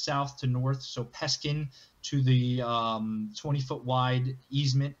from south to north, so Peskin to the 20-foot wide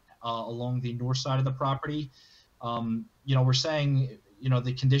easement along the north side of the property. We're saying,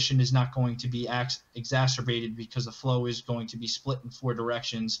 the condition is not going to be exacerbated because the flow is going to be split in 4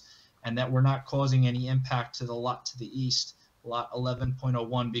 directions, and that we're not causing any impact to the lot to the east, lot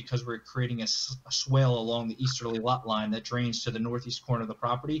 11.01, because we're creating a swale along the easterly lot line that drains to the northeast corner of the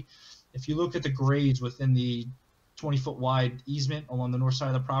property. If you look at the grades within the 20-foot wide easement along the north side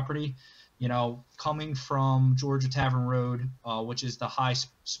of the property, coming from Georgia Tavern Road, which is the high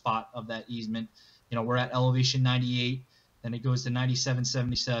spot of that easement, we're at elevation 98, then it goes to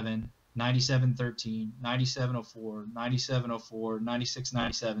 9777, 9713, 9704, 9704,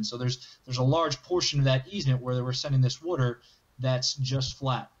 9697. So there's a large portion of that easement where we're sending this water that's just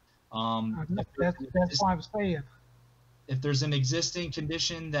flat. That's why I'm saying. If there's an existing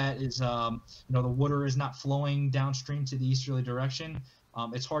condition that is, the water is not flowing downstream to the easterly direction,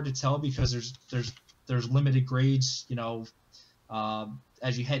 it's hard to tell because there's limited grades,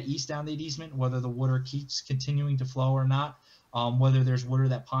 as you head east down the easement, whether the water keeps continuing to flow or not, whether there's water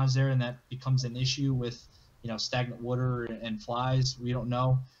that ponds there and that becomes an issue with, stagnant water and flies, we don't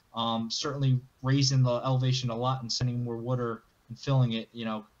know. Certainly raising the elevation a lot and sending more water and filling it,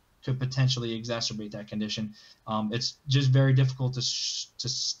 could potentially exacerbate that condition. It's just very difficult to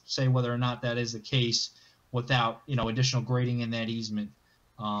say whether or not that is the case without, additional grading in that easement.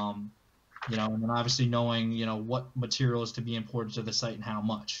 And then obviously knowing, what material is to be imported to the site and how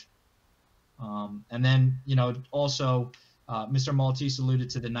much. And then, also, Mr. Maltese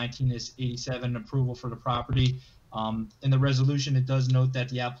alluded to the 1987 approval for the property. In the resolution, it does note that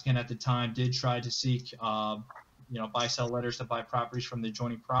the applicant at the time did try to seek, buy-sell letters to buy properties from the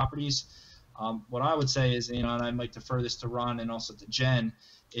adjoining properties. What I would say is, and I'd like to defer this to Ron and also to Jen,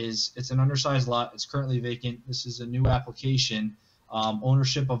 is it's an undersized lot. It's currently vacant. This is a new application.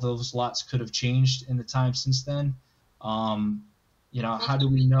 Ownership of those lots could have changed in the time since then. How do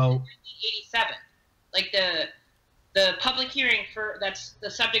we know? 87, like the public hearing that's the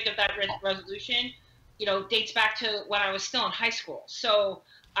subject of that resolution, dates back to when I was still in high school. So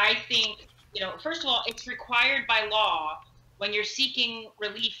I think, first of all, it's required by law when you're seeking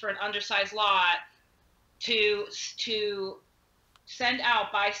relief for an undersized lot to send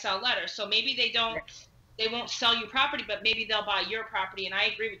out buy-sell letters. So maybe they won't sell you property, but maybe they'll buy your property. And I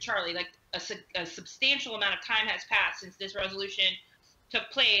agree with Charlie, like a substantial amount of time has passed since this resolution took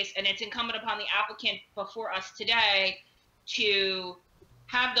place, and it's incumbent upon the applicant before us today to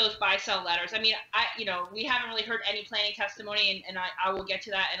have those buy-sell letters. I mean, we haven't really heard any planning testimony, and I will get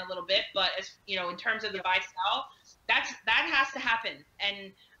to that in a little bit, but as in terms of the buy-sell, that has to happen.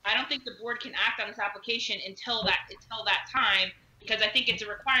 And I don't think the board can act on this application until that time, because I think it's a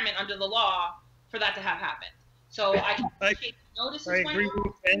requirement under the law for that to have happened. So I can appreciate the notices. I agree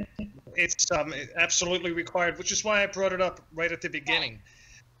with Ben. It's absolutely required, which is why I brought it up right at the beginning.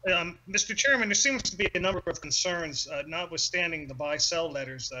 Mr. Chairman, there seems to be a number of concerns, notwithstanding the buy-sell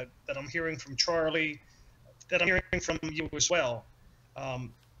letters that I'm hearing from Charlie, that I'm hearing from you as well.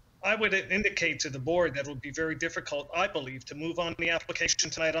 I would indicate to the board that it would be very difficult, I believe, to move on the application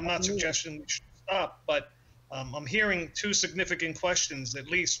tonight. I'm not suggesting we should stop, but I'm hearing 2 significant questions, at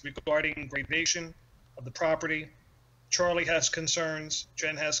least, regarding gradation of the property. Charlie has concerns,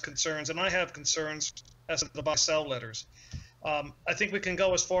 Jen has concerns, and I have concerns as to the buy-sell letters. I think we can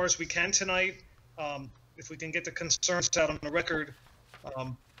go as far as we can tonight, if we can get the concerns out on the record,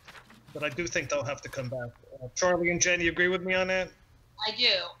 but I do think they'll have to come back. Charlie and Jen, you agree with me on that? I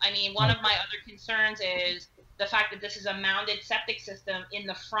do. I mean, one of my other concerns is the fact that this is a mounded septic system in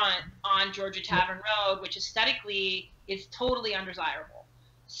the front on Georgia Tavern Road, which aesthetically is totally undesirable.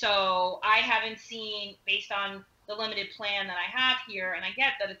 So I haven't seen, based on the limited plan that I have here, and I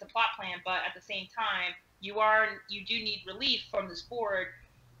get that it's a plot plan, but at the same time, you do need relief from this board.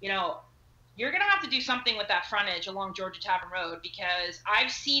 You're going to have to do something with that frontage along Georgia Tavern Road, because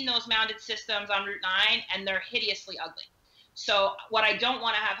I've seen those mounded systems on Route 9 and they're hideously ugly. So what I don't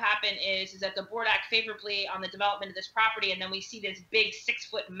want to have happen is that the board act favorably on the development of this property, and then we see this big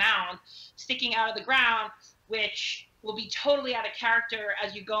 6-foot mound sticking out of the ground, which will be totally out of character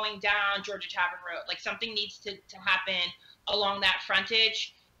as you're going down Georgia Tavern Road. Like, something needs to happen along that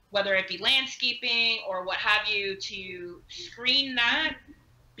frontage, whether it be landscaping or what have you, to screen that,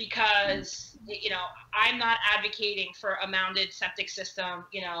 because, I'm not advocating for a mounded septic system,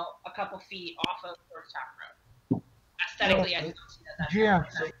 a couple feet off of Georgetown Road. Aesthetically, I don't see that.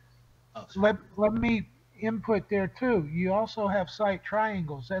 Jim, let me input there too. You also have site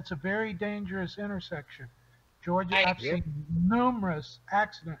triangles. That's a very dangerous intersection. I've seen numerous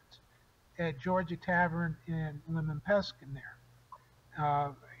accidents at Georgia Tavern and Lemon Peskin there.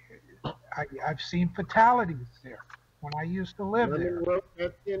 I've seen fatalities there when I used to live there. Lemon Road,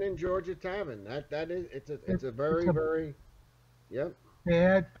 Peskin and Georgia Tavern. It's a very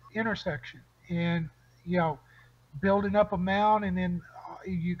bad intersection, and building up a mound and then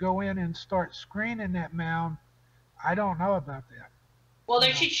you go in and start screening that mound. I don't know about that. Well,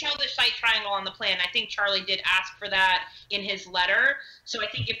 they should show the site triangle on the plan. I think Charlie did ask for that in his letter. So I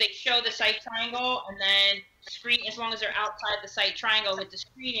think if they show the site triangle and then screen, as long as they're outside the site triangle with the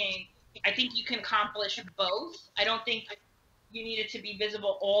screening, I think you can accomplish both. I don't think you need it to be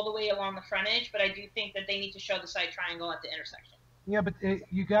visible all the way along the frontage, but I do think that they need to show the site triangle at the intersection. Yeah, but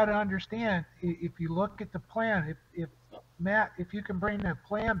you got to understand, if you look at the plan, if Matt, if you can bring that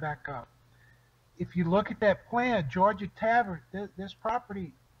plan back up, if you look at that plan, Georgia Tavern, this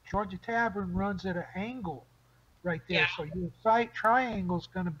property, Georgia Tavern runs at an angle right there. Yeah. So your site triangle is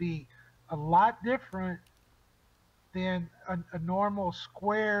going to be a lot different than a normal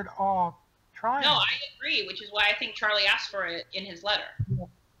squared off triangle. No, I agree, which is why I think Charlie asked for it in his letter. Yeah.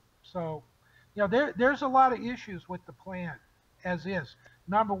 So, there's a lot of issues with the plan as is.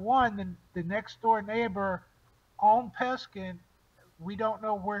 Number one, the next door neighbor on Peskin, we don't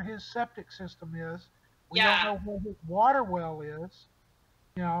know where his septic system is. We don't know where his water well is.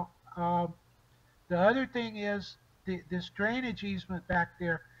 The other thing is this drainage easement back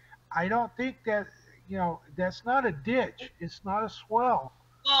there. I don't think that, that's not a ditch. It's not a swell.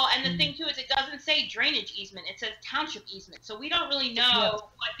 Well, and the thing too is it doesn't say drainage easement. It says township easement. So we don't really know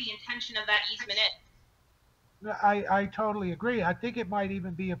what the intention of that easement is. I totally agree. I think it might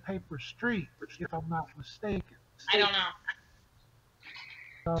even be a paper street, if I'm not mistaken. I don't know.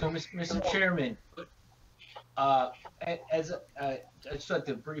 So, Mr. Chairman, I just like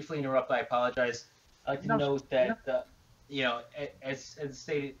to briefly interrupt. I apologize. I'd like to note that, as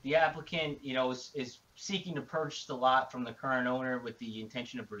stated, the applicant, is seeking to purchase the lot from the current owner with the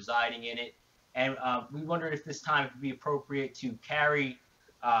intention of residing in it. And we wondered if this time it would be appropriate to carry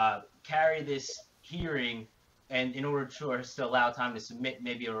this hearing, and in order for us to allow time to submit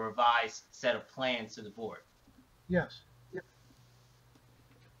maybe a revised set of plans to the board. Yes.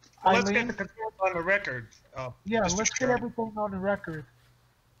 Well, let's get the control on the record. Let's get everything on the record.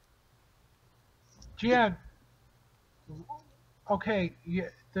 Jen, okay,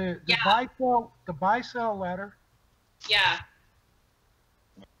 the buy-sell letter. Yeah.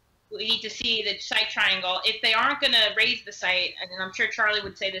 We need to see the site triangle. If they aren't going to raise the site, and I'm sure Charlie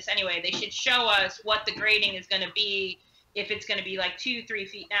would say this anyway, they should show us what the grading is going to be, if it's going to be like 2-3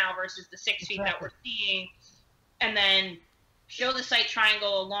 feet now versus the 6 feet that we're seeing, and then show the site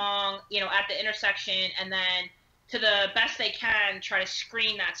triangle along, at the intersection, and then to the best they can, try to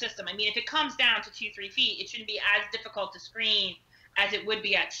screen that system. I mean, if it comes down to 2-3 feet, it shouldn't be as difficult to screen as it would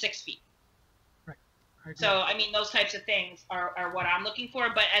be at 6 feet. Right. So, I mean, those types of things are what I'm looking for.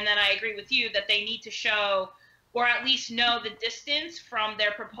 And then I agree with you that they need to show, or at least know the distance from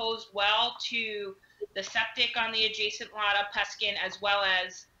their proposed well to the septic on the adjacent lot of Peskin, as well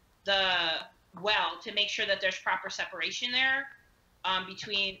as the well, to make sure that there's proper separation there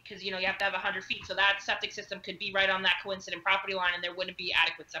between, because you have to have 100 feet, so that septic system could be right on that coincident property line and there wouldn't be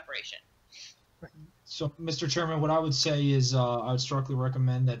adequate separation. So, Mr. Chairman, what I would say is I would strongly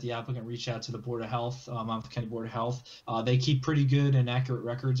recommend that the applicant reach out to the Board of Health, Monmouth County Board of Health. They keep pretty good and accurate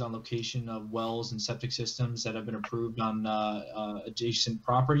records on location of wells and septic systems that have been approved on adjacent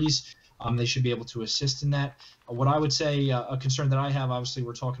properties. They should be able to assist in that. What I would say, a concern that I have, obviously,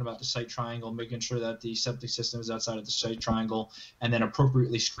 we're talking about the site triangle, making sure that the septic system is outside of the site triangle, and then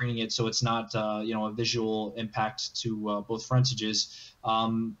appropriately screening it so it's not, a visual impact to both frontages.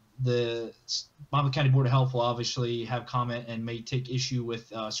 The Monmouth County Board of Health will obviously have comment and may take issue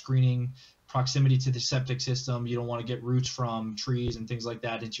with screening proximity to the septic system. You don't want to get roots from trees and things like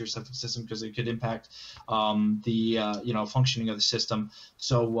that into your septic system because it could impact the functioning of the system.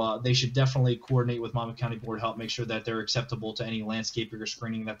 So they should definitely coordinate with Monmouth County Board of Health, make sure that they're acceptable to any landscaping or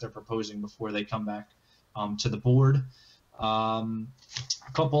screening that they're proposing before they come back to the board. A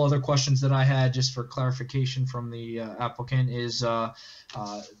couple other questions that I had just for clarification from the applicant is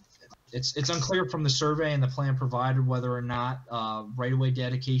it's unclear from the survey and the plan provided whether or not right-of-way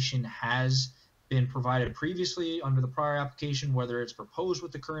dedication has been provided previously under the prior application, whether it's proposed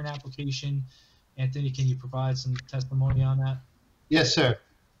with the current application. Anthony, can you provide some testimony on that? Yes, sir.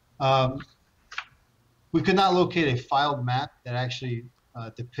 We could not locate a filed map that actually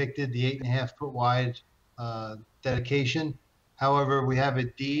depicted the 8.5-foot wide dedication. However, we have a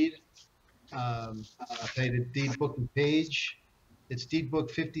deed. I'll tell you the deed book and page. It's deed book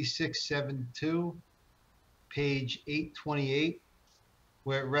 5672, page 828,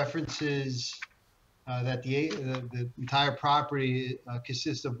 where it references that the entire property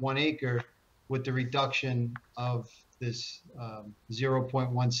consists of 1 acre with the reduction of this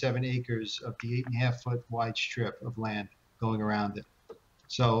 0.17 acres of the 8.5-foot wide strip of land going around it.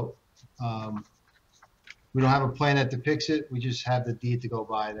 So we don't have a plan that depicts it. We just have the deed to go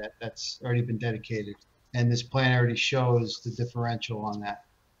by that's already been dedicated. And this plan already shows the differential on that.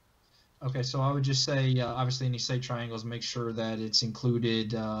 Okay, so I would just say, obviously, any site triangles, make sure that it's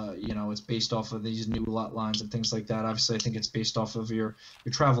included. It's based off of these new lot lines and things like that. Obviously, I think it's based off of your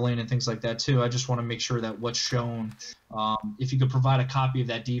travel lane and things like that too. I just want to make sure that what's shown. If you could provide a copy of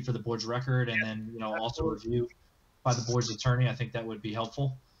that deed for the board's record, and then also review by the board's attorney, I think that would be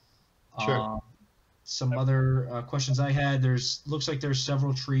helpful. Sure. Some other questions I had. Looks like there's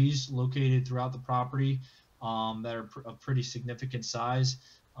several trees located throughout the property that are of pretty significant size.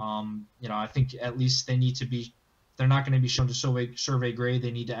 I think at least they need to be, they're not going to be shown to survey grade.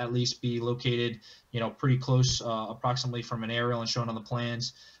 They need to at least be located, pretty close, approximately from an aerial and shown on the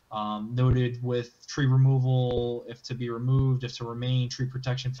plans. Noted with tree removal, if to be removed, if to remain, tree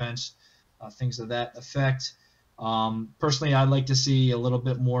protection fence, things of that effect. Personally, I'd like to see a little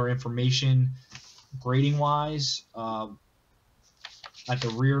bit more information grading wise at the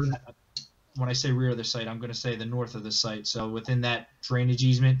rear. When I say rear of the site, I'm going to say the north of the site. So within that drainage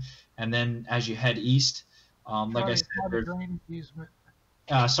easement, and then as you head east, like I said, drainage easement.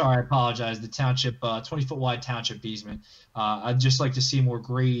 Sorry, I apologize. The township, 20-foot wide township easement. I'd just like to see more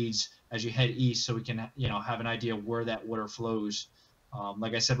grades as you head east, so we can, have an idea of where that water flows.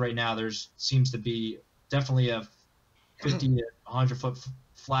 Like I said, right now seems to be definitely a 50 to 100 foot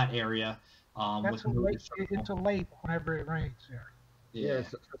flat area. It's a lake whenever it rains there. Yeah.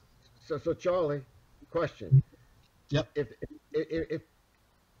 So Charlie, question. Yep. If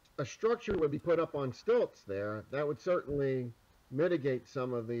a structure would be put up on stilts there, that would certainly mitigate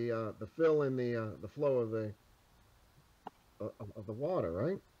some of the fill in the flow of the water,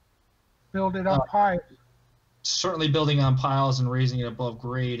 right? Build it up high. Certainly building on piles and raising it above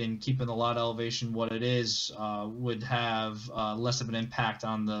grade and keeping the lot elevation what it is would have less of an impact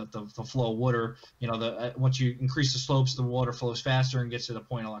on the flow of water. Once you increase the slopes, the water flows faster and gets to the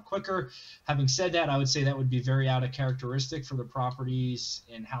point a lot quicker. Having said that, I would say that would be very out of characteristic for the properties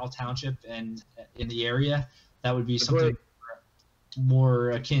in Howell Township and in the area. That would be something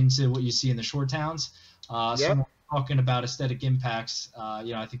more akin to what you see in the shore towns. So talking about aesthetic impacts,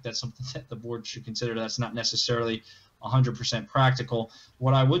 I think that's something that the board should consider. That's not necessarily 100% practical.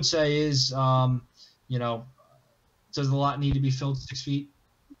 What I would say is, does the lot need to be filled 6 feet?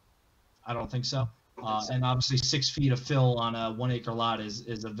 I don't think so. And obviously 6 feet of fill on a 1 acre lot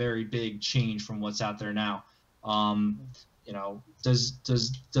is a very big change from what's out there now. Does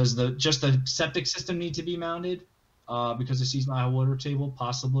the septic system need to be mounted because it sees my water table?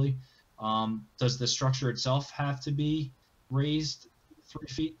 Possibly. Does the structure itself have to be raised 3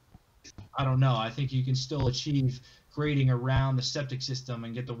 feet? I don't know. I think you can still achieve grading around the septic system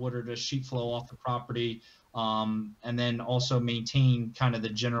and get the water to sheet flow off the property, and then also maintain kind of the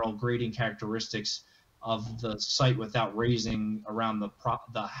general grading characteristics of the site without raising around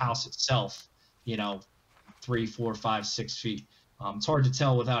the house itself, 3, 4, 5, 6 feet. It's hard to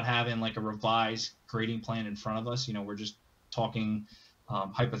tell without having like a revised grading plan in front of us. We're just talking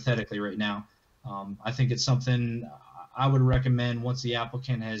hypothetically right now. I think it's something I would recommend once the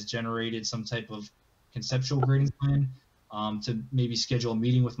applicant has generated some type of conceptual grading plan, to maybe schedule a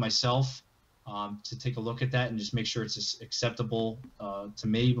meeting with myself to take a look at that and just make sure it's acceptable to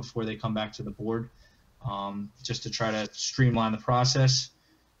me before they come back to the board, just to try to streamline the process.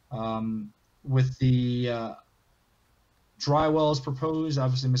 With the dry wells proposed,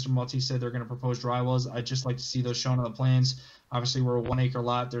 obviously Mr. Maltese said they're going to propose dry wells. I'd just like to see those shown on the plans. Obviously, we're a 1 acre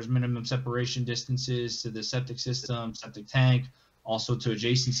lot. There's minimum separation distances to the septic system, septic tank, also to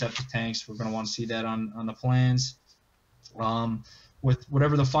adjacent septic tanks. We're going to want to see that on the plans. With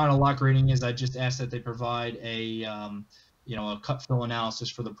whatever the final lot grading is, I just ask that they provide a cut fill analysis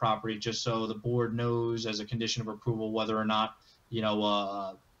for the property, just so the board knows as a condition of approval whether or not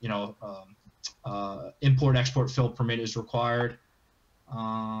import export fill permit is required.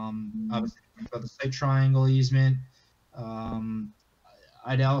 Obviously, about the site triangle easement.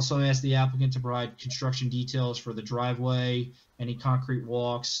 I'd also ask the applicant to provide construction details for the driveway, any concrete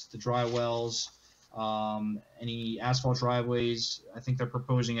walks, the dry wells, any asphalt driveways. I think they're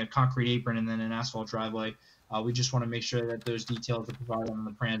proposing a concrete apron and then an asphalt driveway. We just want to make sure that those details are provided on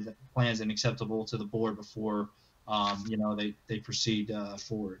the plans and acceptable to the board before, they proceed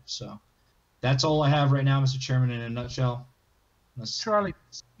forward. So that's all I have right now, Mr. Chairman, in a nutshell. Charlie,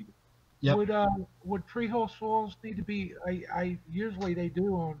 Yep. would freehold soils need to be? I usually they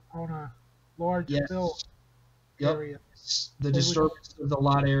do on a large fill area. The disturbance of the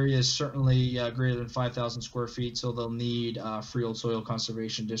lot area is certainly greater than 5,000 square feet, so they'll need Freehold Soil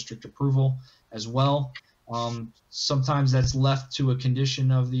Conservation District approval as well. Sometimes that's left to a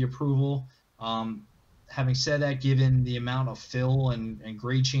condition of the approval. Having said that, given the amount of fill and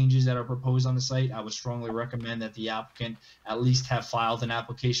grade changes that are proposed on the site, I would strongly recommend that the applicant at least have filed an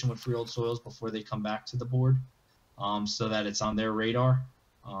application with Freehold Soils before they come back to the board, so that it's on their radar.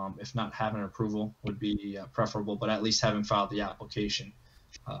 If not, having approval would be preferable, but at least having filed the application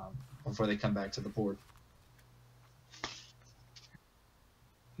before they come back to the board.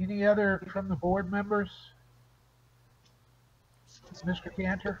 Any other from the board members? Mr.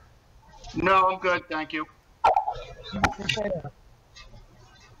 Cantor? No, I'm good, thank you.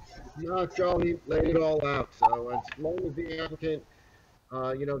 No, Charlie laid it all out. So as long as the applicant,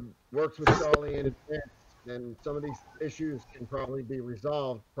 works with Charlie in advance, then some of these issues can probably be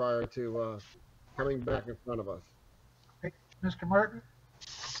resolved prior to coming back in front of us. Okay. Mr. Martin?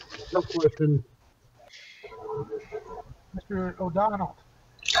 No question. Mr. O'Donnell?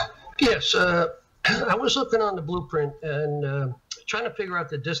 Yes, I was looking on the blueprint and trying to figure out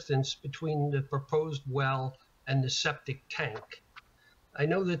the distance between the proposed well and the septic tank. I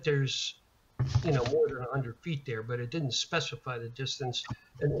know that there's, more than 100 feet there, but it didn't specify the distance.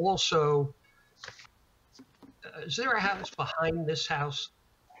 And also, is there a house behind this house?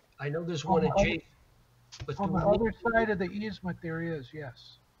 I know there's one adjacent. But on the other side of the easement there is,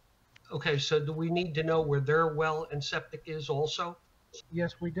 yes. Okay, so do we need to know where their well and septic is also?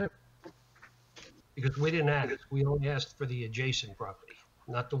 Yes, we do. Because we didn't ask, we only asked for the adjacent property,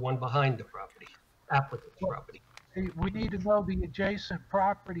 not the one behind the property, applicant's property. We need to know the adjacent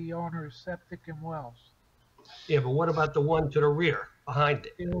property owner's septic and wells. Yeah, but what about the one to the rear, behind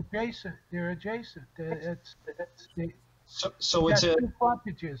it? They're adjacent. So it's a two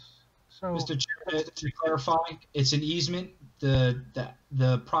frontages. So, Mr. Chairman, to clarify, it's an easement.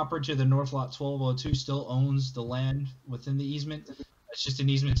 The property to the north lot 1202 still owns the land within the easement. It's just an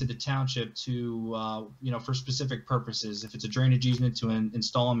easement to the township to, for specific purposes. If it's a drainage easement to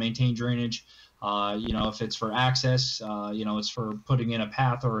install and maintain drainage, if it's for access, it's for putting in a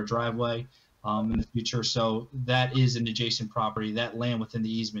path or a driveway in the future. So that is an adjacent property. That land within the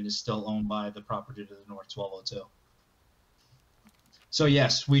easement is still owned by the property to the north 1202. So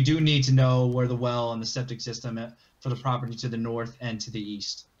yes, we do need to know where the well and the septic system for the property to the north and to the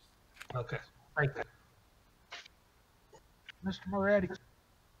east. Okay, thank you. Mr. Moretti?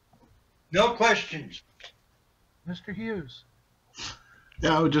 No questions. Mr. Hughes?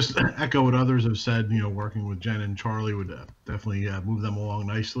 Yeah, I would just echo what others have said. Working with Jen and Charlie would definitely move them along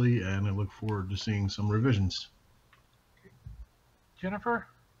nicely, and I look forward to seeing some revisions. Jennifer?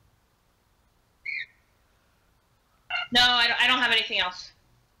 No, I don't have anything else.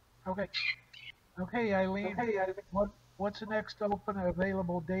 Okay. Okay, Eileen. What's the next open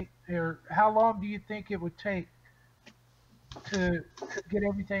available date? Or how long do you think it would take to get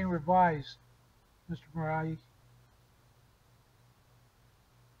everything revised, Mr. Marai?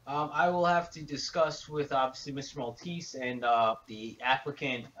 I will have to discuss with obviously Mr. Maltese and the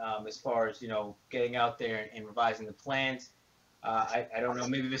applicant as far as getting out there and revising the plans. I don't know.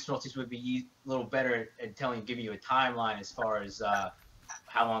 Maybe Mr. Maltese would be a little better at giving you a timeline as far as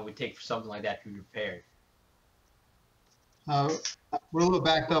how long it would take for something like that to be prepared. We're a little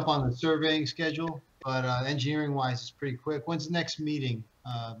backed up on the surveying schedule, but engineering wise, it's pretty quick. When's the next meeting?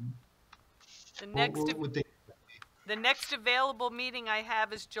 The next available meeting I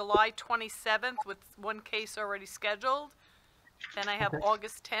have is July 27th with one case already scheduled. Then I have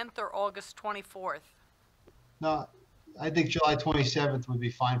August 10th or August 24th. No, I think July 27th would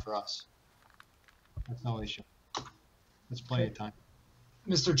be fine for us. That's no issue. That's plenty of time.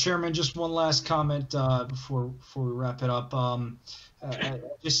 Mr. Chairman, just one last comment before we wrap it up.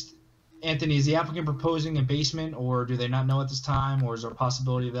 Anthony, is the applicant proposing a basement, or do they not know at this time, or is there a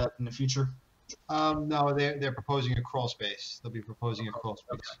possibility of that in the future? No, they're proposing a crawl space. They'll be proposing a crawl space.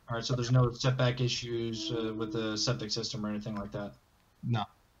 Okay. All right, so there's no setback issues with the septic system or anything like that? No.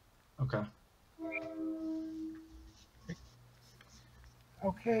 Okay.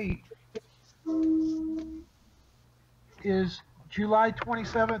 Okay. Is July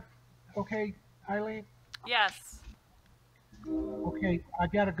 27th okay, Eileen? Yes. Okay, I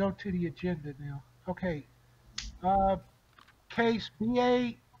got to go to the agenda now. Okay. Case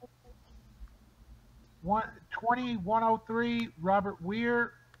BA 2103, Robert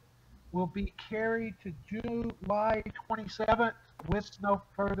Weir, will be carried to July 27th with no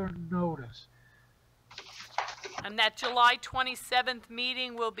further notice. And that July 27th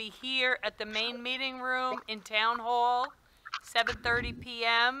meeting will be here at the main meeting room in Town Hall, 7:30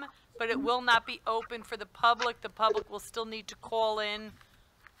 p.m., but it will not be open for the public. The public will still need to call in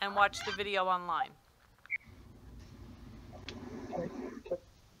and watch the video online.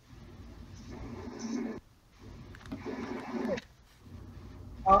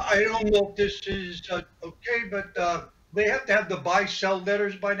 I don't know if this is okay, but they have to have the buy-sell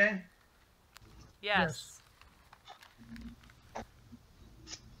letters by then? Yes.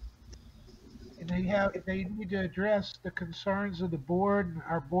 And they need to address the concerns of the board and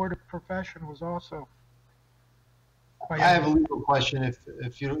our board of professionals also. I have a legal question,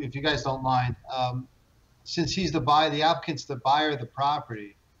 if you guys don't mind. Since he's the applicant's the buyer of the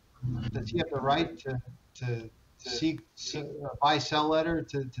property, does he have the right to seek a buy-sell letter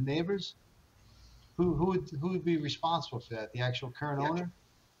to neighbors? Who would be responsible for that? The actual current owner?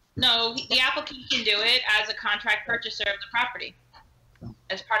 No, the applicant can do it as a contract purchaser of the property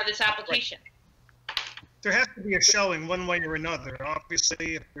as part of this application. There has to be a showing one way or another.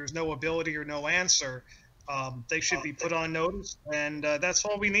 Obviously, if there's no ability or no answer, they should be put on notice, and that's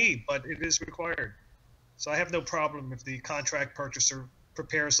all we need, but it is required. So I have no problem if the contract purchaser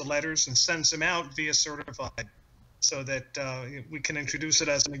prepares the letters and sends them out via certified, so that we can introduce it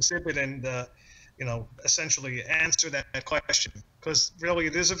as an exhibit and, essentially answer that question. Because really,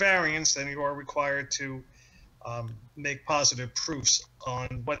 it is a variance, and you are required to make positive proofs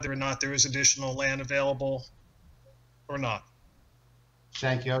on whether or not there is additional land available or not.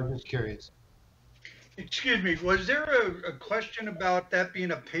 Thank you. I was just curious. Excuse me, was there a question about that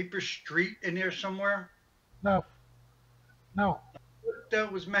being a paper street in there somewhere? No. No.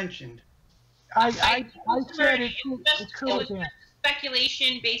 That was mentioned. I said it could was have been.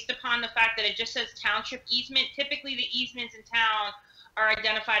 speculation based upon the fact that it just says township easement. Typically, the easements in town are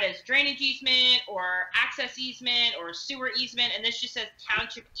identified as drainage easement or access easement or sewer easement, and this just says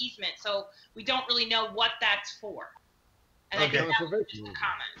township easement. So we don't really know what that's for. And Okay. I think that was just a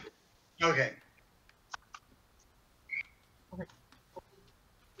comment. Okay.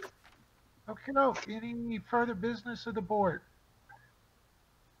 Okay, no. Any further business of the board?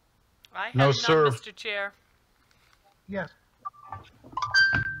 I have No, none, sir. Mr. Chair. Yes.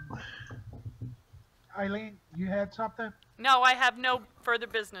 Eileen, you had something? No, I have no further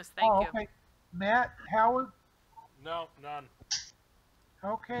business. Thank you. Okay. Matt, Howard? No, none.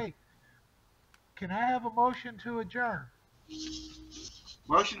 Okay. Can I have a motion to adjourn?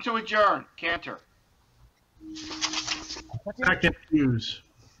 Motion to adjourn, Cantor. Second views.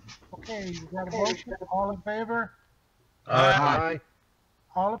 Okay, you got a motion? All in favor? Aye.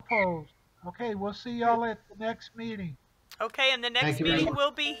 All opposed? Okay, we'll see y'all at the next meeting. Okay, and the next Thank you very meeting much.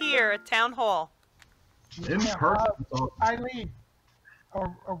 will be here at Town Hall. In Yeah, person. Eileen,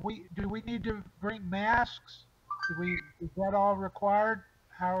 do we need to bring masks? Is that all required?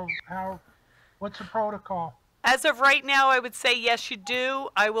 What's the protocol? As of right now, I would say yes, you do.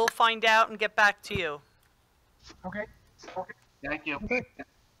 I will find out and get back to you. Okay. Thank you.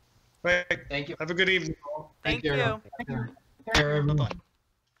 Right. Thank you. Have a good evening. Thank you. Thank you. Everyone. Bye-bye.